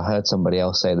it was, I heard somebody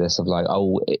else say this of like,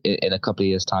 oh, in a couple of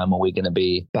years' time, are we going to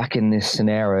be back in this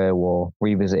scenario or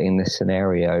revisiting this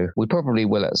scenario? We probably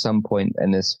will at some point,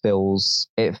 and it feels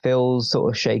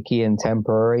sort of shaky and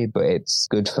temporary, but it's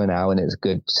good for now, and it's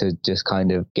good to just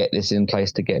kind of get this in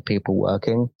place to get people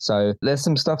working. So there's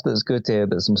some stuff that's good here,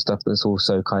 but some stuff that's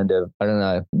also kind of, I don't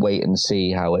know, wait and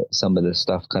see how some of this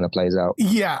stuff kind of plays out.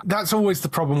 Yeah, that's always the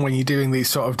problem when you're doing these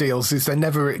sort of deals, is they're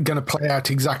never going to play out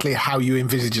exactly how you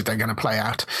envisage they're going to play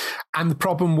out. And the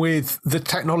problem with the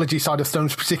technology side of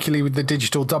things, particularly with the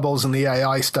digital doubles and the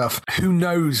AI stuff, who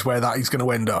knows where that is going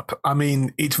to end up? I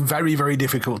mean, it's very, very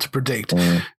difficult to predict.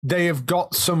 They have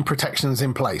got some protections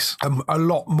in place, a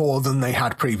lot more than they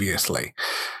had previously.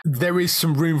 There is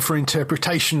some room for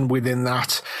interpretation within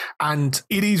that. And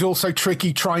it is also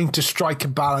tricky trying to strike a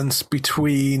balance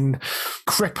between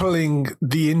crippling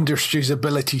the industry's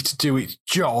ability to do its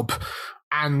job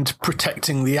and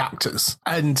protecting the actors.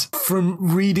 And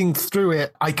from reading through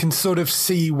it, I can sort of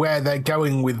see where they're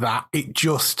going with that.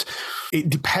 It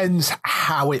depends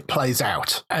how it plays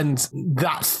out. And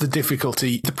that's the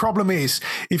difficulty. The problem is,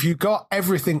 if you got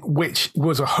everything which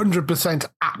was 100%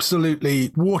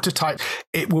 absolutely watertight,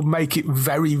 it will make it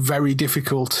very, very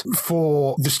difficult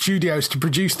for the studios to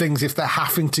produce things if they're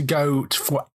having to go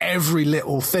for every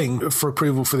little thing for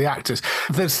approval for the actors.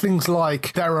 There's things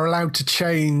like they're allowed to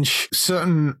change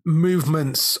certain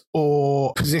movements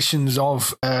or positions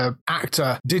of an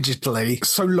actor digitally,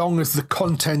 so long as the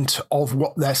content of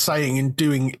what they're saying and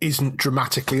doing isn't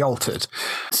dramatically altered.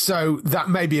 So that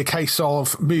may be a case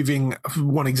of moving.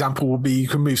 One example will be you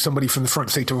can move somebody from the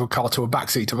front seat of a car to a back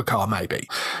seat of a car, maybe.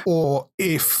 Or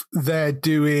if they're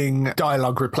doing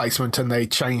dialogue replacement and they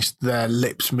change their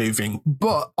lips moving.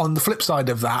 But on the flip side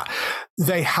of that,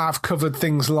 they have covered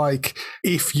things like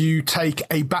if you take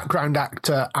a background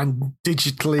actor and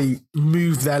digitally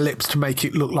move their lips to make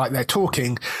it look like they're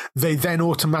talking, they then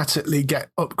automatically get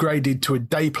upgraded to a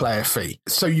day player fee.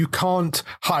 So you can't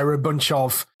hire a bunch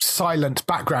of silent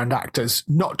background actors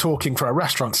not talking for a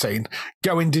restaurant scene,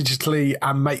 go in digitally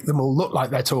and make them all look like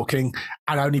they're talking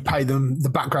and only pay them the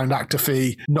background actor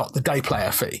fee, not the day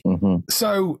player fee. Mm-hmm.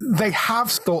 So they have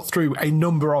thought through a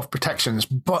number of protections,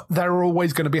 but there are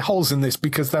always going to be holes in this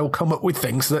because they'll come up with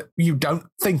things that you don't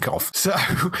think of. So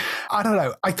I don't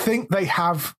know. I think they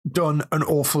have done an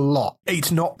awful lot.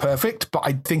 It's not perfect, but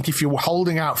I think if you're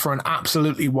holding out for an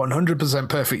absolutely 100%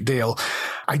 perfect deal,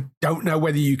 I don't know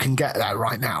whether you can get that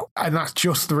right now. And that's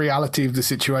just the reality of the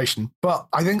situation. But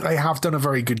I think they have done a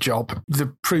very good job.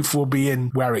 The proof will be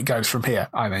in where it goes from here,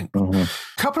 I think. Mm-hmm.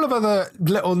 A couple of other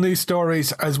little news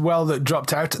stories as well that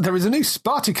dropped out. There is a new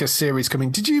Spartacus series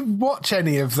coming. Did you watch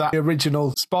any of that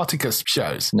original Spartacus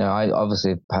shows? No, I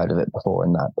obviously heard of it before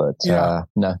in that, but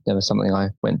no, never something I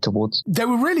went towards. They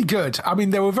were really good. I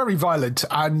mean, they were very violent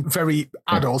and very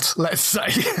adult, let's say.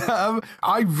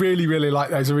 I really, really like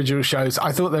those original shows.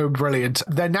 I thought they were brilliant.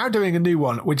 They're now doing a new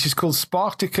one, which is called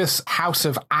Spartacus House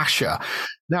of Asher.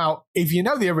 Now, if you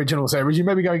know the original series, you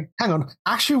may be going, hang on,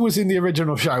 Asher was in the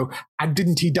original show and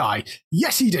didn't he die?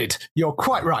 Yes, he did. You're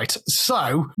quite right.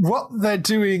 So what they're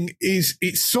doing is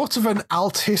it's sort of an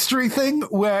alt history thing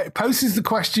where it poses the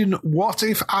question, what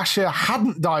if Asher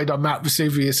hadn't died on Mount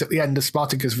Vesuvius at the end of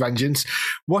Spartacus' vengeance?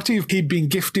 What if he'd been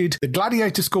gifted the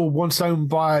gladiator school once owned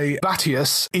by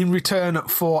Batius in return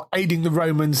for aiding the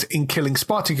Romans in killing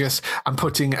Spartacus and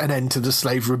putting an end to the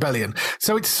slave rebellion?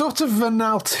 So it's sort of an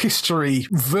alt history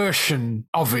version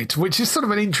of it, which is sort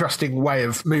of an interesting way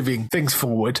of moving things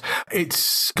forward.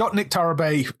 It's got Nick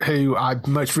Tarabay, who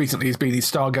most recently has been in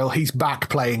Stargirl. He's back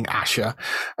playing Asher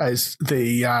as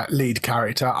the lead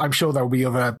character. I'm sure there'll be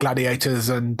other gladiators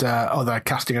and other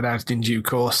casting announced in due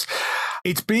course.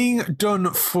 It's being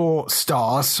done for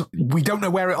Stars. We don't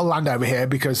know where it'll land over here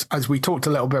because, as we talked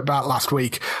a little bit about last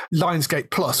week,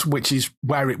 Lionsgate Plus, which is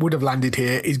where it would have landed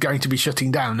here, is going to be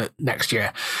shutting down next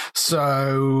year.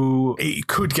 So it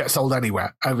could get sold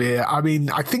anywhere over here. I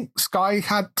mean, I think Sky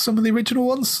had some of the original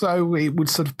ones, so it would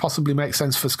sort of possibly make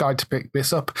sense for Sky to pick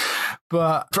this up.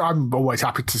 But I'm always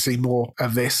happy to see more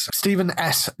of this. Stephen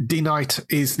S. D. Knight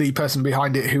is the person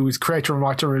behind it, who is creator and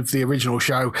writer of the original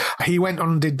show. He went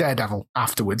on and did Daredevil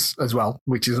afterwards as well,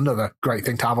 which is another great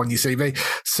thing to have on your CV.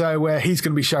 So he's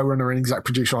going to be showrunner and exec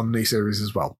producer on the new series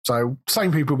as well. So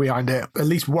same people behind it, at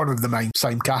least one of the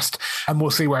same cast, and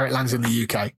we'll see where it lands in the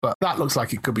UK. But that looks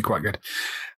like it could be quite good.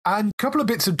 And a couple of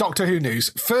bits of Doctor Who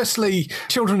news. Firstly,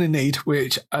 Children in Need,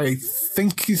 which I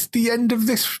think is the end of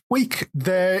this week.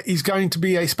 There is going to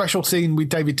be a special scene with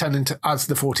David Tennant as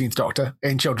the 14th Doctor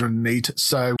in Children in Need.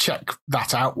 So check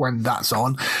that out when that's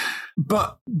on.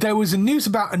 But there was news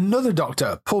about another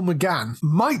Doctor, Paul McGann,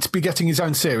 might be getting his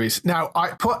own series. Now,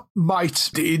 I put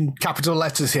might in capital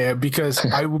letters here because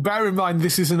I will bear in mind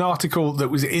this is an article that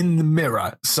was in the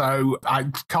Mirror, so I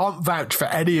can't vouch for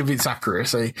any of its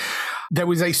accuracy. There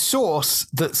was a source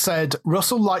that said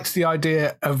Russell likes the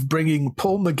idea of bringing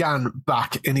Paul McGann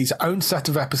back in his own set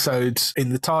of episodes in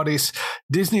the TARDIS.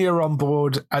 Disney are on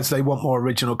board as they want more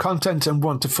original content and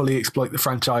want to fully exploit the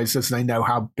franchise as they know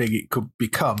how big it could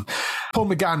become. Paul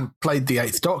McGann played the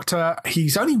 8th Doctor.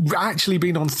 He's only actually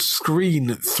been on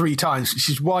screen 3 times, which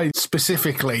is why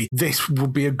specifically this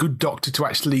would be a good Doctor to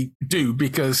actually do,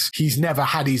 because he's never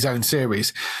had his own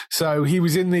series. So he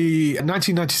was in the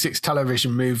 1996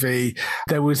 television movie.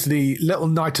 There was the Little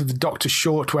Night of the Doctor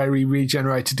short where he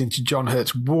regenerated into John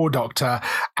Hurt's War Doctor,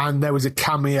 and there was a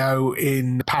cameo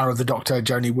in Power of the Doctor,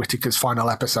 Jodie Whittaker's final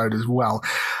episode as well.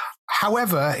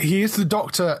 However, he is the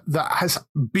Doctor that has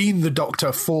been the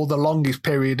Doctor for the longest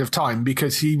period of time,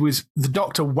 because he was the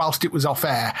Doctor whilst it was off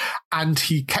air, and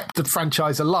he kept the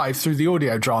franchise alive through the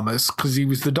audio dramas, because he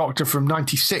was the Doctor from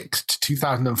 96 to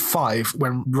 2005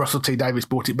 when Russell T Davies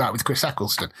brought it back with Chris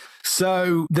Eccleston.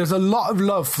 So there's a lot of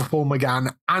love for Paul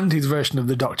McGann and his version of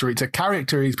the Doctor. It's a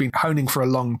character he's been honing for a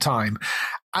long time.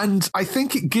 And I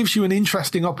think it gives you an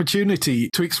interesting opportunity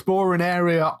to explore an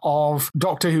area of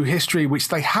Doctor Who history which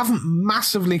they haven't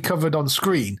massively covered on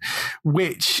screen,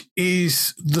 which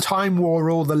is the Time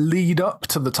War, or the lead up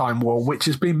to the Time War, which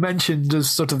has been mentioned as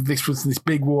sort of this was this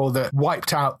big war that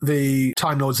wiped out the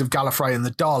Time Lords of Gallifrey and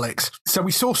the Daleks. So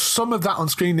we saw some of that on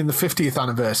screen in the 50th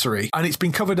anniversary, and it's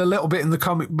been covered a little bit in the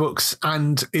comic books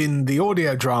and in the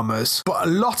audio dramas, but a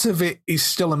lot of it is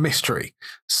still a mystery.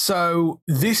 So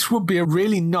this would be a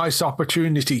really nice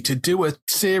opportunity to do a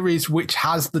series which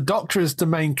has the Doctor as the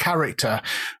main character,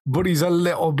 but he's a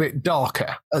little bit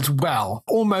darker as well.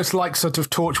 Almost like sort of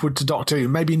Torchwood to Doctor Who,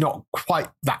 maybe not quite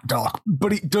that dark,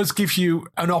 but it does give you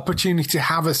an opportunity to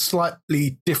have a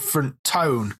slightly different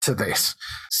tone to this.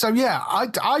 So yeah,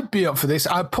 I'd be up for this.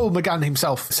 Paul McGann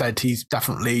himself said he's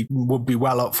definitely would be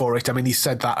well up for it. I mean, he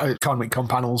said that at Comic-Con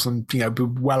panels, and, you know, be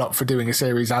well up for doing a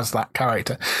series as that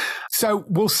character. So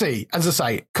we'll see. As I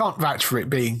say, can't vouch for it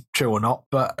being true or not,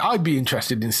 but I'd be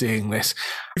interested in seeing this.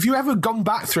 Have you ever gone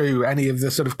back through any of the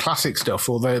sort of classic stuff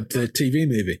or the TV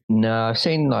movie? No, I've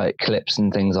seen like clips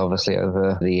and things, obviously,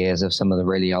 over the years of some of the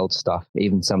really old stuff,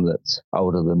 even some that's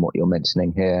older than what you're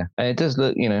mentioning here. And it does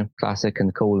look, you know, classic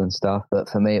and cool and stuff. But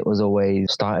for me, it was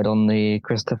always started on the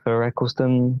Christopher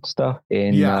Eccleston stuff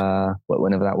in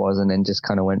whenever that was, and then just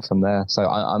kind of went from there. So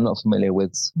I'm not familiar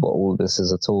with what all this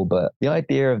is at all, but the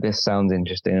idea of this sounds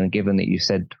interesting. And given that you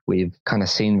said we've kind of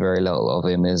seen very little of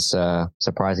him is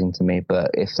surprising to me.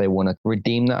 But if they want to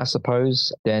redeem that, I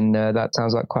suppose, then that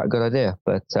sounds like quite a good idea.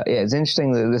 But yeah, it's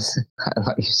interesting that this,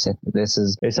 like you said,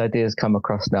 this idea has come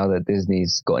across now that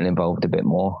Disney's gotten involved a bit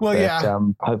more. Well,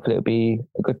 but, hopefully it'll be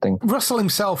a good thing. Russell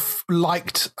himself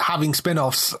liked having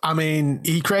spin-offs. I mean,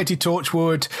 he created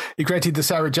Torchwood, he created the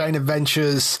Sarah Jane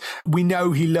Adventures. We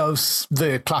know he loves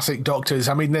the classic Doctors.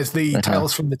 I mean, there's the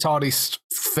Tales from the TARDIS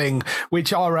thing,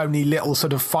 which are only little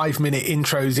sort of 5-minute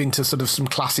intros into sort of some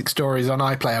classic stories on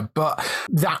iPlayer, but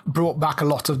that brought back a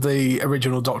lot of the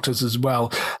original Doctors as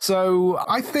well. So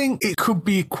I think it could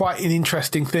be quite an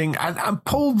interesting thing, and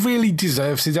Paul really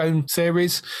deserves his own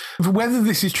series. Whether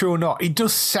this is true or not, it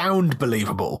does sound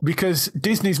believable, because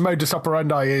Disney's modus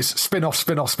operandi is spin-off,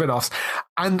 spin-off, spin-offs,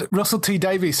 and Russell T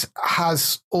Davies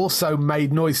has also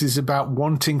made noises about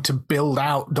wanting to build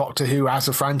out Doctor Who as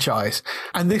a franchise,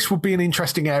 and this would be an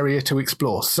interesting area to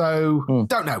explore. So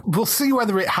don't know. We'll see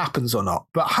whether it happens or not,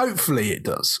 but hopefully it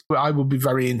does. I will be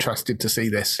very interested to see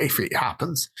this if it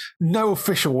happens. No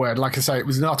official word. Like I say, it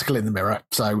was an article in the Mirror,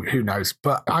 so who knows?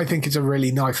 But I think it's a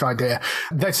really nice idea.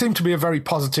 There seemed to be a very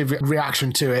positive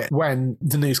reaction to it when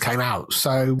the news came out,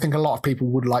 so I think a lot of people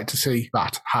would like to see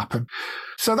that happen.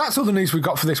 So that's all the news we've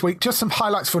got for this week. Just some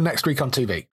highlights for next week on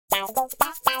TV.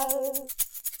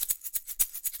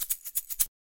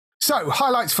 So,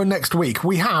 highlights for next week.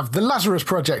 We have The Lazarus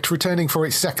Project returning for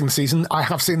its second season. I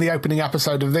have seen the opening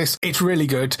episode of this. It's really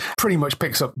good. Pretty much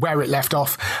picks up where it left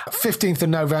off. 15th of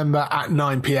November at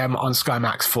 9 p.m. on Sky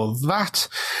Max for that.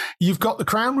 You've got The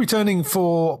Crown returning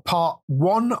for part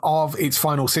 1 of its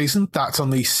final season. That's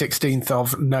on the 16th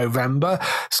of November.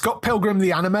 Scott Pilgrim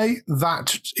the Anime.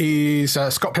 That is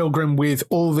Scott Pilgrim with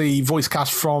all the voice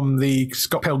cast from the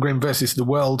Scott Pilgrim versus the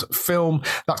World film.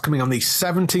 That's coming on the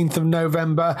 17th of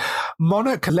November.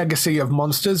 Monarch Legacy of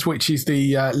Monsters, which is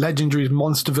the legendary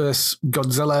Monsterverse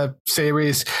Godzilla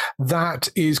series, that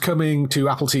is coming to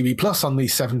Apple TV Plus on the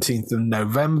 17th of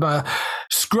November.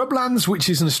 Scrublands, which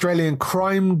is an Australian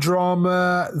crime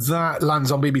drama, that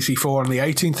lands on BBC 4 on the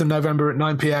 18th of November at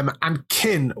 9 p.m. And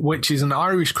Kin, which is an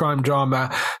Irish crime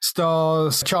drama,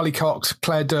 stars Charlie Cox,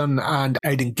 Claire Dunn and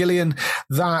Aidan Gillian.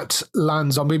 That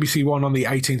lands on BBC 1 on the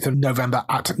 18th of November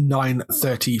at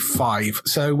 9:35.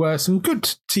 So some good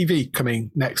TV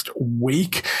coming next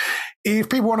week. If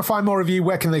people want to find more of you,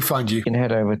 where can they find you? You can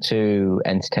head over to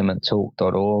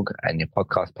entertainmenttalk.org and your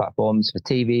podcast platforms for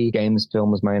TV, games,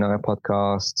 films, main eye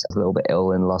podcasts. I was a little bit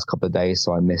ill in the last couple of days,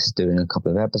 so I missed doing a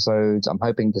couple of episodes. I'm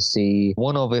hoping to see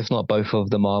one of, if not both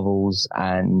of, the Marvels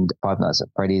and Five Nights at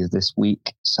Freddy's this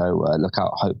week. So look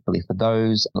out, hopefully, for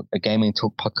those. A gaming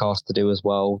talk podcast to do as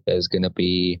well. There's going to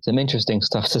be some interesting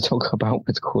stuff to talk about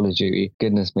with Call of Duty.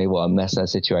 Goodness me, what a mess that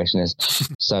situation is.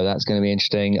 So that's going to be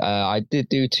interesting. I did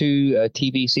do 2 2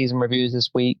 TV season reviews this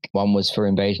week. One was for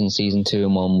Invasion Season 2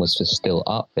 and one was for Still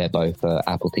Up. They're both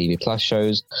Apple TV Plus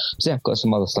shows. So yeah, I've got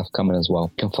some other stuff coming as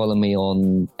well. You can follow me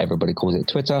on, everybody calls it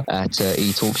Twitter, at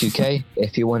eTalkUK.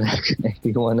 If you want to,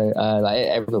 like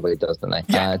everybody does, don't they?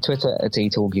 Yeah. Twitter at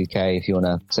eTalkUK if you want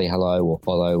to say hello or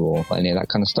follow or any of that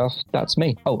kind of stuff. That's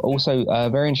me. Oh, also,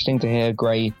 very interesting to hear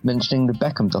Gray mentioning the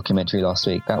Beckham documentary last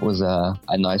week. That was a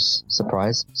nice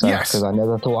surprise. So, yes. Because I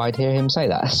never thought I'd hear him say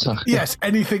that. So. Yes,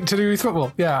 anything to do with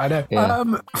football. Yeah, I know. Yeah.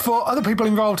 For other people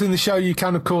involved in the show, you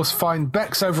can, of course, find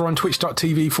Bex over on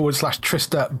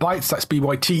twitch.tv/Trista Bytes. That's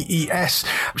BYTES.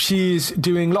 She's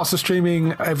doing lots of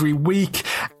streaming every week,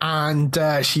 and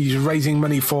she's raising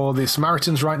money for the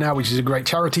Samaritans right now, which is a great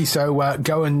charity. So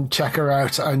go and check her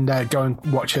out and go and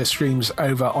watch her streams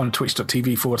over on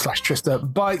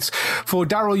twitch.tv/Trista Bytes. For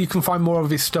Daryl, you can find more of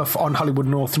his stuff on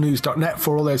HollywoodNorthNews.net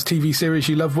for all those TV series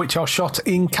you love, which are shot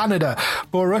in Canada.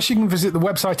 For us, you can visit the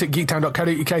website at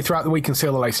geektown.co.uk throughout the week and see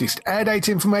all the latest air date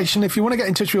information. If you want to get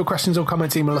in touch with your questions or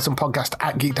comments, email us on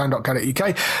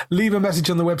podcast@geektown.co.uk. Leave a message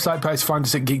on the website page. Find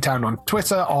us at Geektown on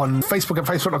Twitter, on Facebook at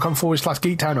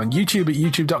facebook.com/Geektown, on YouTube at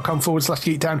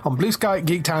youtube.com/Geektown, on Blue Sky at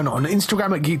Geektown, on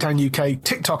Instagram at Geektown UK,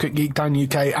 TikTok at Geektown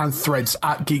UK, and Threads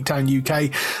at Geektown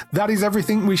UK. That is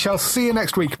everything. We shall see you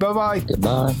next week. Bye-bye.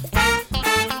 Goodbye.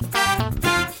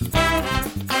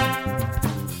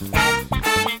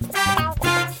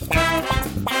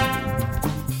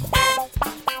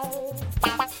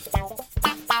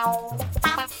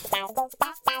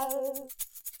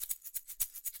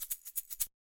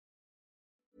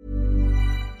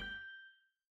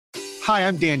 Hi,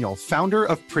 I'm Daniel, founder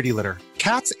of Pretty Litter.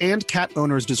 Cats and cat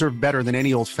owners deserve better than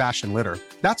any old-fashioned litter.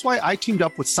 That's why I teamed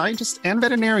up with scientists and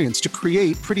veterinarians to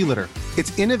create Pretty Litter.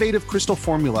 Its innovative crystal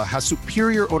formula has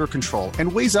superior odor control and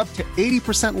weighs up to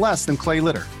 80% less than clay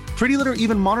litter. Pretty Litter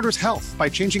even monitors health by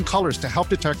changing colors to help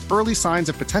detect early signs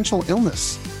of potential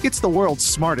illness. It's the world's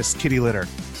smartest kitty litter.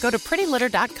 Go to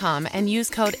prettylitter.com and use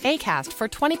code ACAST for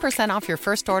 20% off your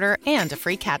first order and a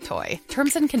free cat toy.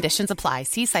 Terms and conditions apply.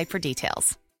 See site for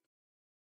details.